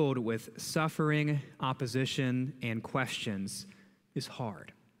filled with suffering, opposition, and questions is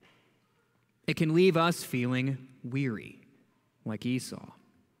hard. It can leave us feeling weary, like Esau.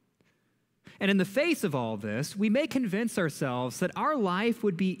 And in the face of all this, we may convince ourselves that our life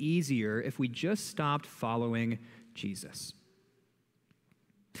would be easier if we just stopped following Jesus.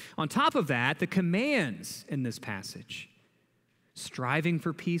 On top of that, the commands in this passage, striving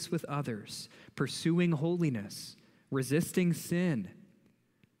for peace with others, pursuing holiness, resisting sin,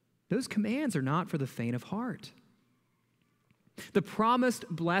 those commands are not for the faint of heart. The promised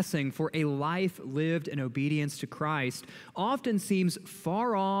blessing for a life lived in obedience to Christ often seems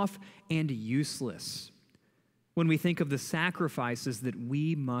far off and useless when we think of the sacrifices that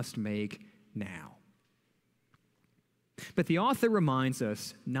we must make now. But the author reminds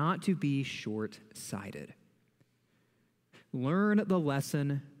us not to be short-sighted. Learn the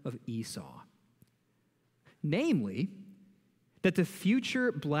lesson of Esau, namely, that the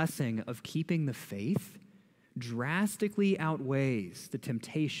future blessing of keeping the faith drastically outweighs the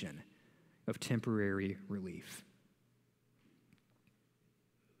temptation of temporary relief.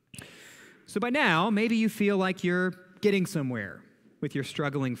 So by now, maybe you feel like you're getting somewhere with your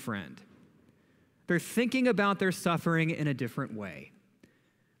struggling friend. They're thinking about their suffering in a different way.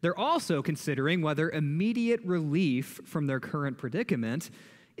 They're also considering whether immediate relief from their current predicament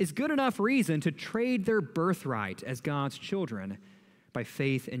is good enough reason to trade their birthright as God's children by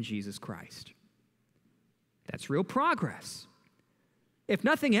faith in Jesus Christ. That's real progress. If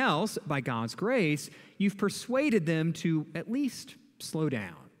nothing else, by God's grace, you've persuaded them to at least slow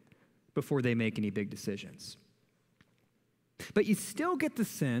down before they make any big decisions. But you still get the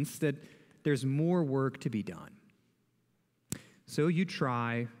sense that there's more work to be done. So you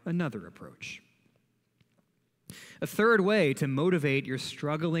try another approach. A third way to motivate your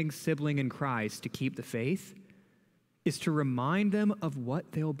struggling sibling in Christ to keep the faith is to remind them of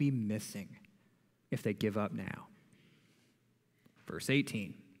what they'll be missing if they give up now. Verse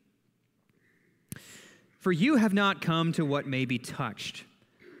 18. For you have not come to what may be touched,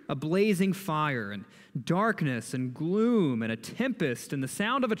 a blazing fire and darkness and gloom and a tempest and the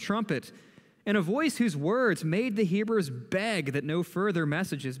sound of a trumpet and a voice whose words made the hearers beg that no further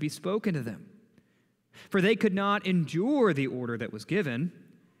messages be spoken to them. For they could not endure the order that was given.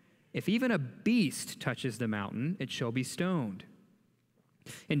 If even a beast touches the mountain, it shall be stoned.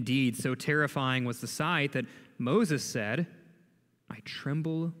 Indeed, so terrifying was the sight that Moses said, I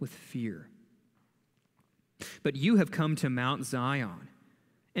tremble with fear. But you have come to Mount Zion,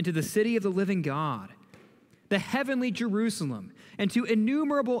 and to the city of the living God, the heavenly Jerusalem, and to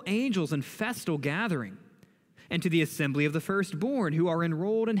innumerable angels in festal gathering, and to the assembly of the firstborn who are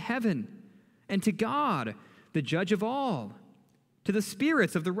enrolled in heaven, and to God, the judge of all, to the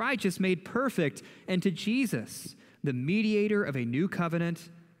spirits of the righteous made perfect, and to Jesus, the mediator of a new covenant,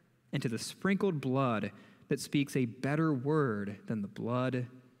 and to the sprinkled blood that speaks a better word than the blood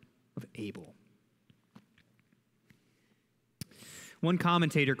of Abel. One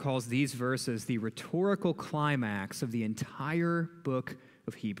commentator calls these verses the rhetorical climax of the entire book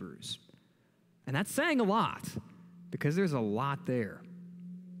of Hebrews. And that's saying a lot, because there's a lot there.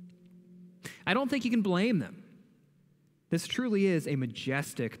 I don't think you can blame them. This truly is a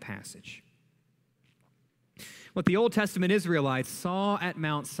majestic passage. What the Old Testament Israelites saw at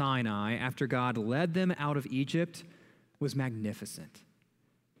Mount Sinai after God led them out of Egypt was magnificent.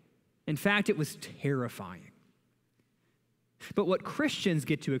 In fact, it was terrifying. But what Christians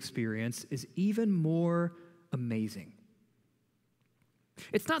get to experience is even more amazing.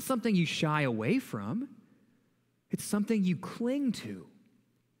 It's not something you shy away from. It's something you cling to.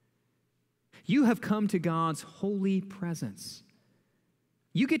 You have come to God's holy presence.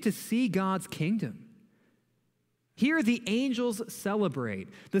 You get to see God's kingdom. Here the angels celebrate.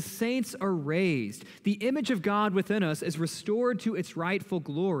 The saints are raised. The image of God within us is restored to its rightful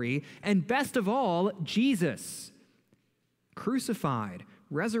glory. And best of all, Jesus, crucified,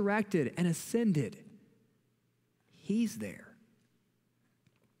 resurrected, and ascended. He's there.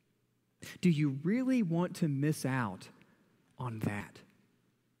 Do you really want to miss out on that?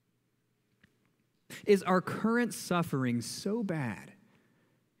 Is our current suffering so bad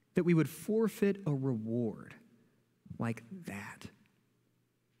that we would forfeit a reward like that?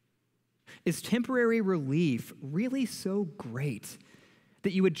 Is temporary relief really so great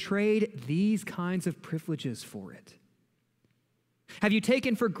that you would trade these kinds of privileges for it? Have you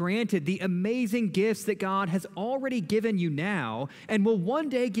taken for granted the amazing gifts that God has already given you now and will one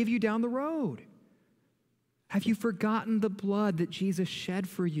day give you down the road? Have you forgotten the blood that Jesus shed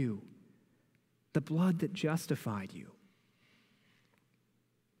for you? The blood that justified you?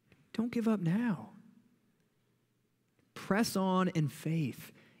 Don't give up now. Press on in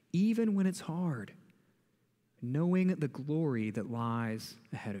faith, even when it's hard, knowing the glory that lies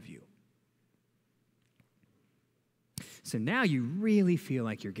ahead of you. So now you really feel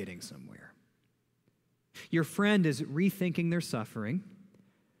like you're getting somewhere. Your friend is rethinking their suffering.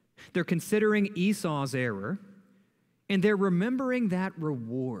 They're considering Esau's error, and they're remembering that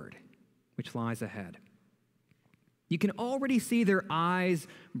reward which lies ahead. You can already see their eyes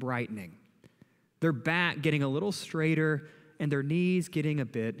brightening, their back getting a little straighter, and their knees getting a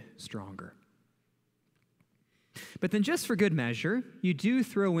bit stronger. But then, just for good measure, you do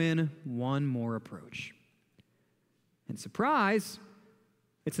throw in one more approach. And surprise,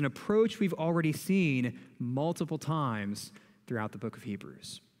 it's an approach we've already seen multiple times throughout the book of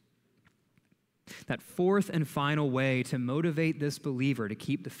Hebrews. That fourth and final way to motivate this believer to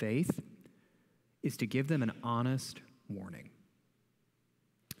keep the faith is to give them an honest warning.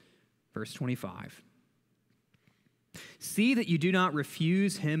 Verse 25. See that you do not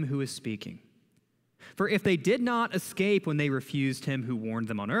refuse him who is speaking. For if they did not escape when they refused him who warned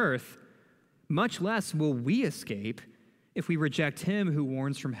them on earth, much less will we escape if we reject him who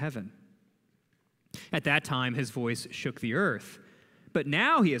warns from heaven. At that time his voice shook the earth, but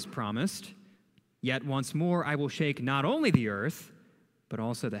now he has promised, yet once more I will shake not only the earth, but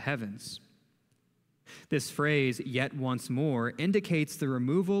also the heavens. This phrase, yet once more, indicates the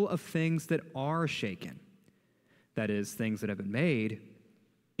removal of things that are shaken, that is, things that have been made,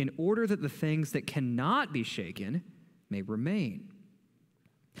 in order that the things that cannot be shaken may remain.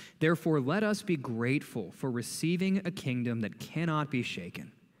 Therefore, let us be grateful for receiving a kingdom that cannot be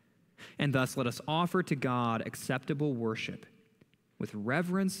shaken, and thus let us offer to God acceptable worship with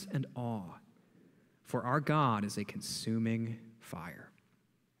reverence and awe, for our God is a consuming fire.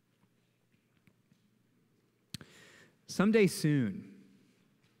 Someday soon,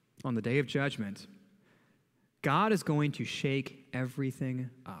 on the day of judgment, God is going to shake everything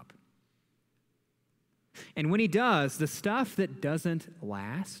up. And when he does, the stuff that doesn't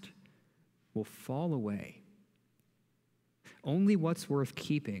last will fall away. Only what's worth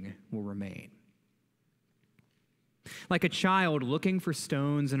keeping will remain. Like a child looking for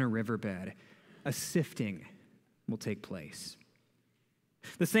stones in a riverbed, a sifting will take place.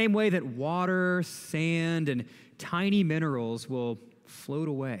 The same way that water, sand, and tiny minerals will float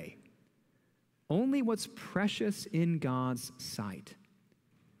away. Only what's precious in God's sight,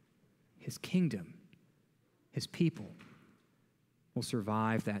 his kingdom, his people, will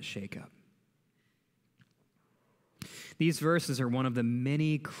survive that shakeup. These verses are one of the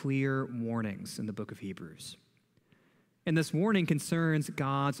many clear warnings in the book of Hebrews. And this warning concerns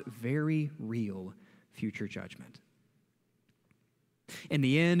God's very real future judgment. In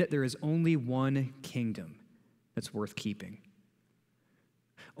the end, there is only one kingdom that's worth keeping.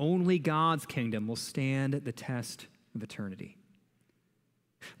 Only God's kingdom will stand the test of eternity.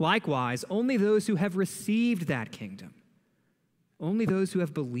 Likewise, only those who have received that kingdom, only those who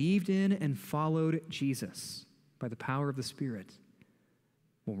have believed in and followed Jesus by the power of the Spirit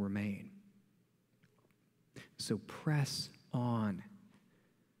will remain. So press on.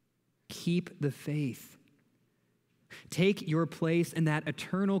 Keep the faith. Take your place in that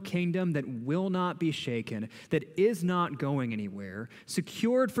eternal kingdom that will not be shaken, that is not going anywhere,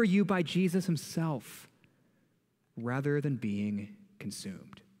 secured for you by Jesus himself, rather than being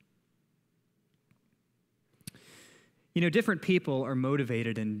consumed. You know, different people are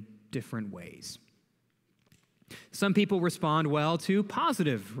motivated in different ways. Some people respond well to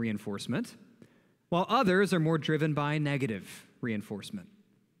positive reinforcement, while others are more driven by negative reinforcement.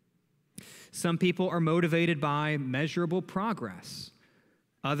 Some people are motivated by measurable progress,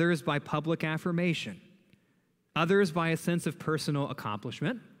 others by public affirmation, others by a sense of personal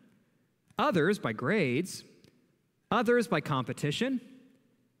accomplishment, others by grades, others by competition,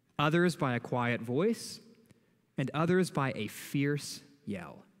 others by a quiet voice, and others by a fierce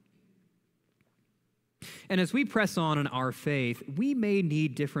yell. And as we press on in our faith, we may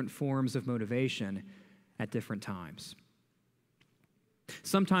need different forms of motivation at different times.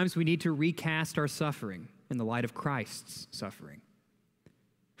 Sometimes we need to recast our suffering in the light of Christ's suffering.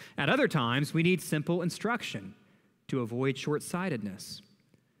 At other times, we need simple instruction to avoid short-sightedness.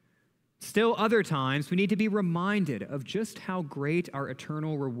 Still other times, we need to be reminded of just how great our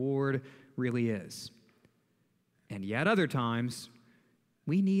eternal reward really is. And yet other times,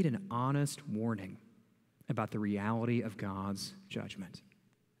 we need an honest warning about the reality of God's judgment.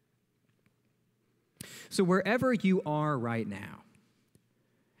 So wherever you are right now,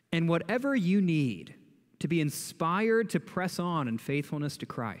 and whatever you need to be inspired to press on in faithfulness to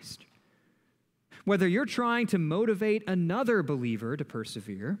Christ, whether you're trying to motivate another believer to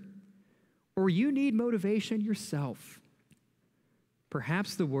persevere, or you need motivation yourself,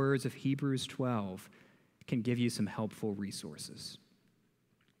 perhaps the words of Hebrews 12 can give you some helpful resources.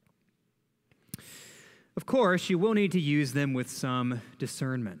 Of course, you will need to use them with some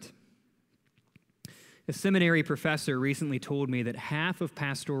discernment. A seminary professor recently told me that half of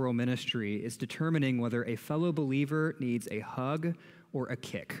pastoral ministry is determining whether a fellow believer needs a hug or a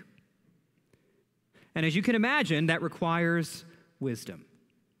kick. And as you can imagine, that requires wisdom.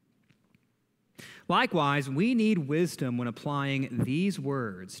 Likewise, we need wisdom when applying these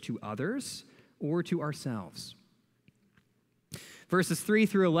words to others or to ourselves. Verses 3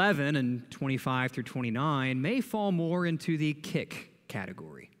 through 11 and 25 through 29 may fall more into the kick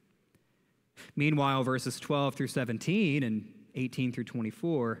category. Meanwhile, verses 12 through 17 and 18 through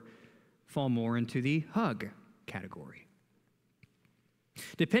 24 fall more into the hug category.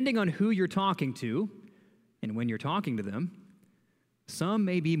 Depending on who you're talking to and when you're talking to them, some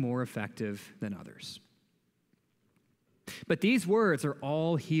may be more effective than others. But these words are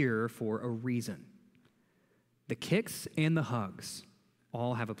all here for a reason. The kicks and the hugs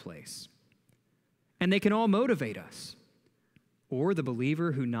all have a place. And they can all motivate us, or the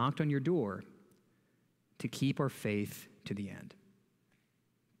believer who knocked on your door, to keep our faith to the end.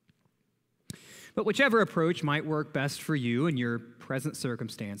 But whichever approach might work best for you in your present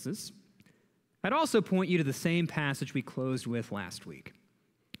circumstances, I'd also point you to the same passage we closed with last week.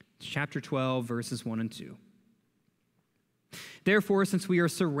 It's chapter 12, verses 1 and 2. Therefore, since we are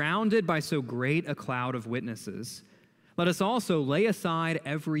surrounded by so great a cloud of witnesses, let us also lay aside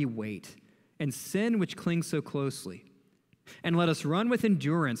every weight and sin which clings so closely, and let us run with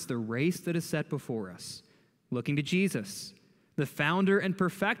endurance the race that is set before us, looking to Jesus, the founder and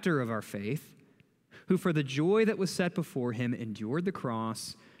perfecter of our faith, who for the joy that was set before him endured the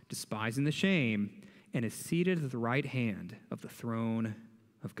cross, despising the shame, and is seated at the right hand of the throne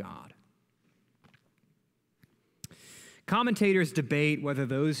of God. Commentators debate whether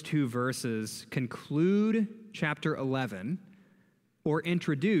those two verses conclude chapter 11 or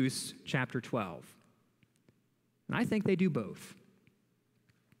introduce chapter 12. And I think they do both.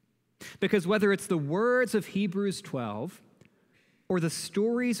 Because whether it's the words of Hebrews 12 or the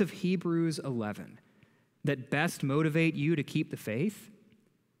stories of Hebrews 11 that best motivate you to keep the faith,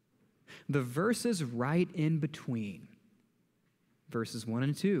 the verses right in between, verses 1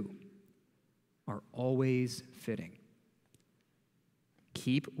 and 2, are always fitting.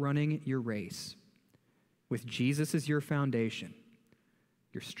 Keep running your race with Jesus as your foundation,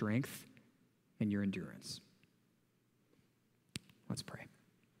 your strength, and your endurance. Let's pray.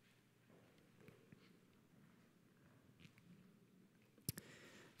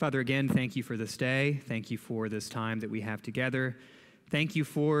 Father, again, thank you for this day. Thank you for this time that we have together. Thank you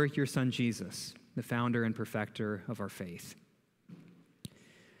for your Son, Jesus, the founder and perfecter of our faith.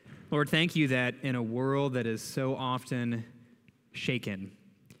 Lord, thank you that in a world that is so often shaken,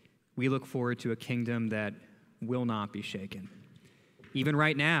 we look forward to a kingdom that will not be shaken. Even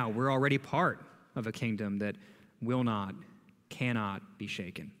right now, we're already part of a kingdom that will not, cannot be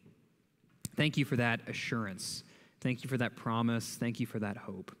shaken. Thank you for that assurance. Thank you for that promise. Thank you for that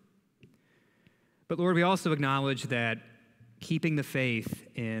hope. But Lord, we also acknowledge that keeping the faith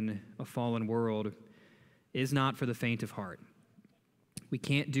in a fallen world is not for the faint of heart. We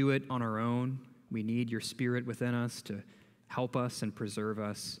can't do it on our own. We need your Spirit within us to help us and preserve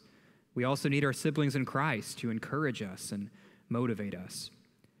us. We also need our siblings in Christ to encourage us and motivate us.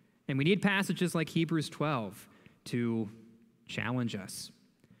 And we need passages like Hebrews 12 to challenge us,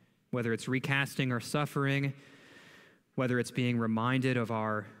 whether it's recasting our suffering, whether it's being reminded of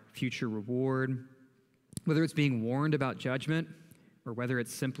our future reward, whether it's being warned about judgment, or whether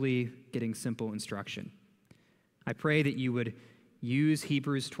it's simply getting simple instruction. I pray that you would use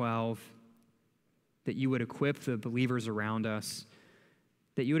Hebrews 12, that you would equip the believers around us,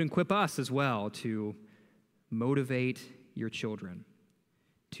 that you would equip us as well to motivate your children,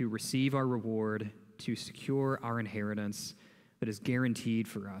 to receive our reward, to secure our inheritance that is guaranteed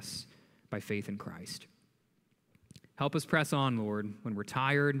for us by faith in Christ. Help us press on, Lord, when we're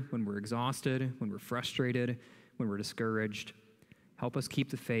tired, when we're exhausted, when we're frustrated, when we're discouraged. Help us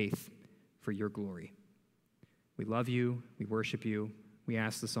keep the faith for your glory. We love you. We worship you. We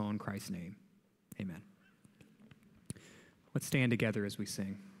ask this all in Christ's name. Amen. Let's stand together as we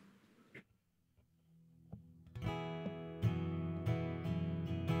sing.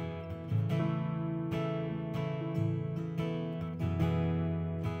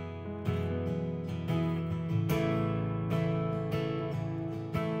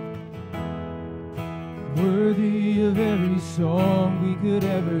 Worthy of every song we could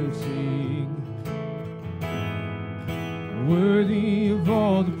ever sing, worthy of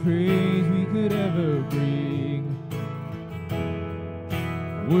all the praise we could ever bring,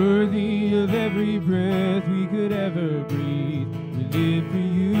 worthy of every breath we could ever breathe. We live for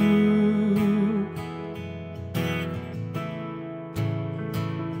you.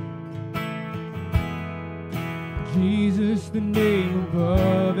 the name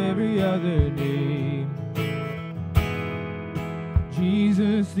above every other name.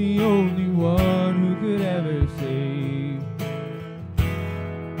 Jesus, the only one who could ever save.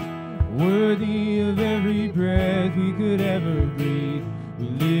 Worthy of every breath we could ever breathe. We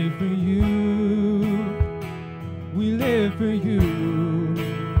live for you. We live for you.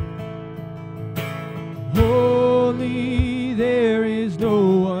 Holy, there is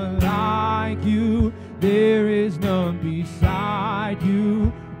no one like you. There is none beside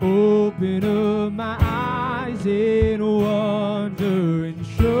you. Open up my eyes in wonder and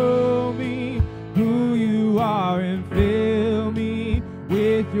show me who you are and fill me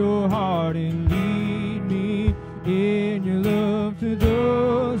with your heart and lead me in your love to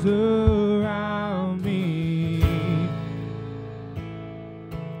those around me.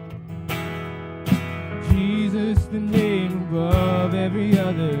 Jesus, the name above every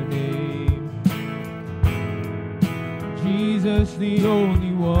other name. Jesus, the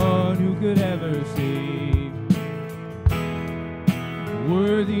only one who could ever save.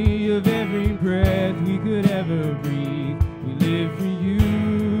 Worthy of every breath we could ever breathe. We live for you.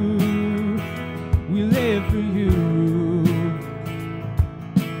 We live for you.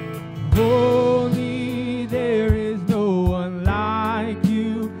 Holy, there is no one like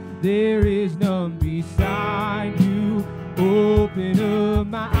you. There is none beside you. Open up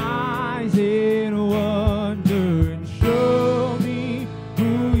my eyes in wonder and show me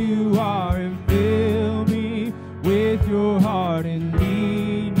who you are and fill me with your heart and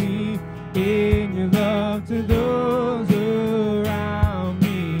lead me in your love to those around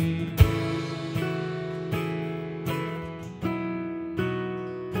me.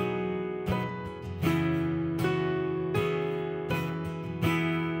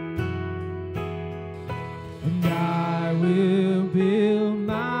 And I will build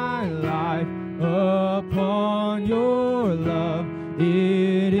my life upon your love.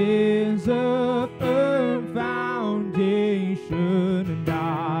 It is a firm foundation, and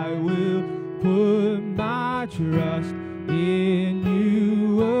I will put my trust in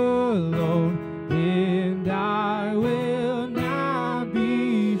you alone, and I will not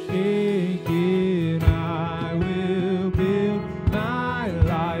be shaken. I will build my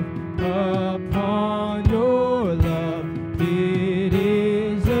life upon your love. It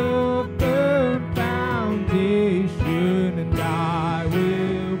is a firm foundation, and I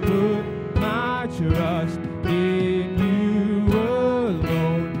will put my trust in you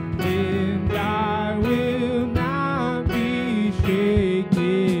alone, and I will not be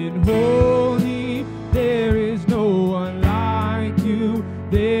shaken. Holy, there is no one like you.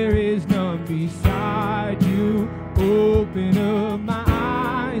 There is none beside you. Open up my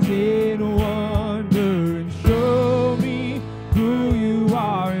eyes in wonder and show me who you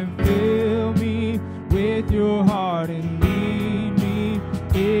are and fill me with your heart and lead me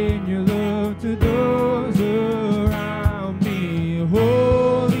in your love to those around me.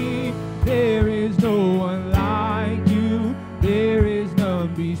 Holy, there is no one like you. There is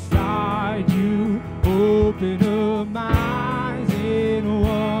none beside you. Open up my eyes in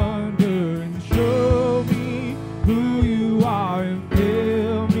wonder and show me who you are and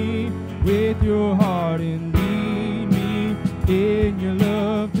fill me with your heart and lead me in your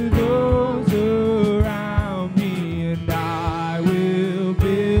love to those around me. And I will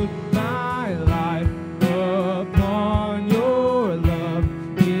build my life upon your love.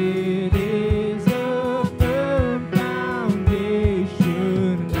 It is a firm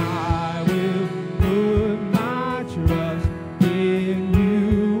foundation, and I will put my trust in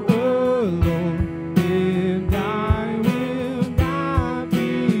you alone, and I will not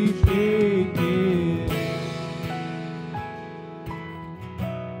be shaken.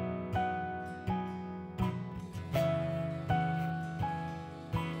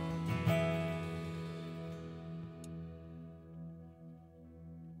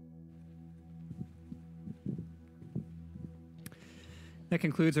 That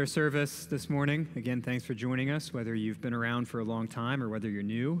concludes our service this morning. Again, thanks for joining us, whether you've been around for a long time or whether you're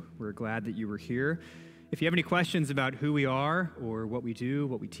new. We're glad that you were here. If you have any questions about who we are or what we do,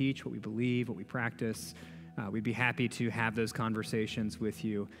 what we teach, what we believe, what we practice, we'd be happy to have those conversations with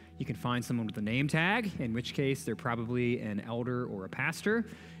you. You can find someone with a name tag, in which case they're probably an elder or a pastor.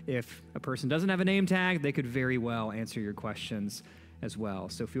 If a person doesn't have a name tag, they could very well answer your questions as well.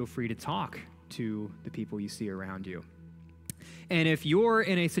 So feel free to talk to the people you see around you. And if you're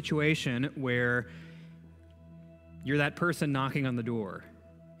in a situation where you're that person knocking on the door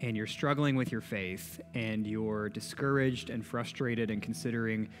and you're struggling with your faith and you're discouraged and frustrated and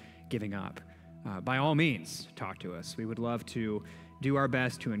considering giving up, by all means, talk to us. We would love to do our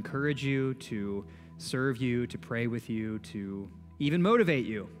best to encourage you, to serve you, to pray with you, to even motivate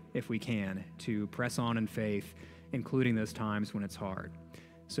you, if we can, to press on in faith, including those times when it's hard.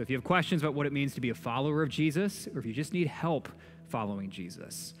 So if you have questions about what it means to be a follower of Jesus, or if you just need help following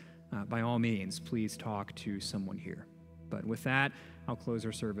Jesus, by all means, please talk to someone here. But with that, I'll close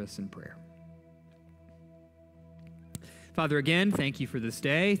our service in prayer. Father, again, thank you for this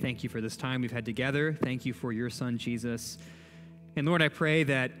day. Thank you for this time we've had together. Thank you for your Son, Jesus. And Lord, I pray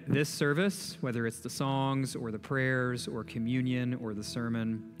that this service, whether it's the songs or the prayers or communion or the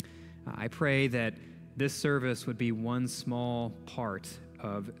sermon, I pray that this service would be one small part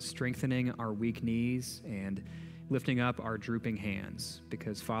of strengthening our weak knees and lifting up our drooping hands,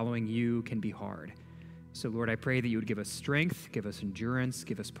 because following you can be hard. So Lord, I pray that you would give us strength, give us endurance,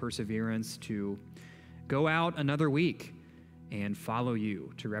 give us perseverance to go out another week and follow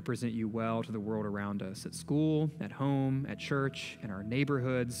you, to represent you well to the world around us, at school, at home, at church, in our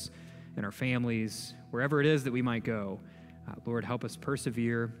neighborhoods, in our families, wherever it is that we might go. Lord, help us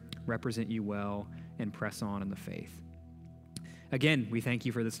persevere, represent you well, and press on in the faith. Again, we thank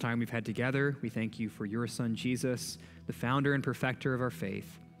you for this time we've had together. We thank you for your Son, Jesus, the founder and perfecter of our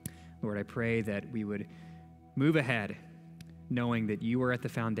faith. Lord, I pray that we would move ahead, knowing that you are at the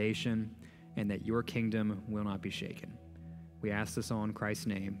foundation and that your kingdom will not be shaken. We ask this all in Christ's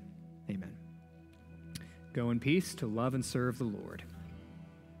name. Amen. Go in peace to love and serve the Lord.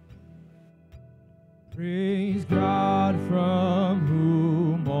 Praise God from whom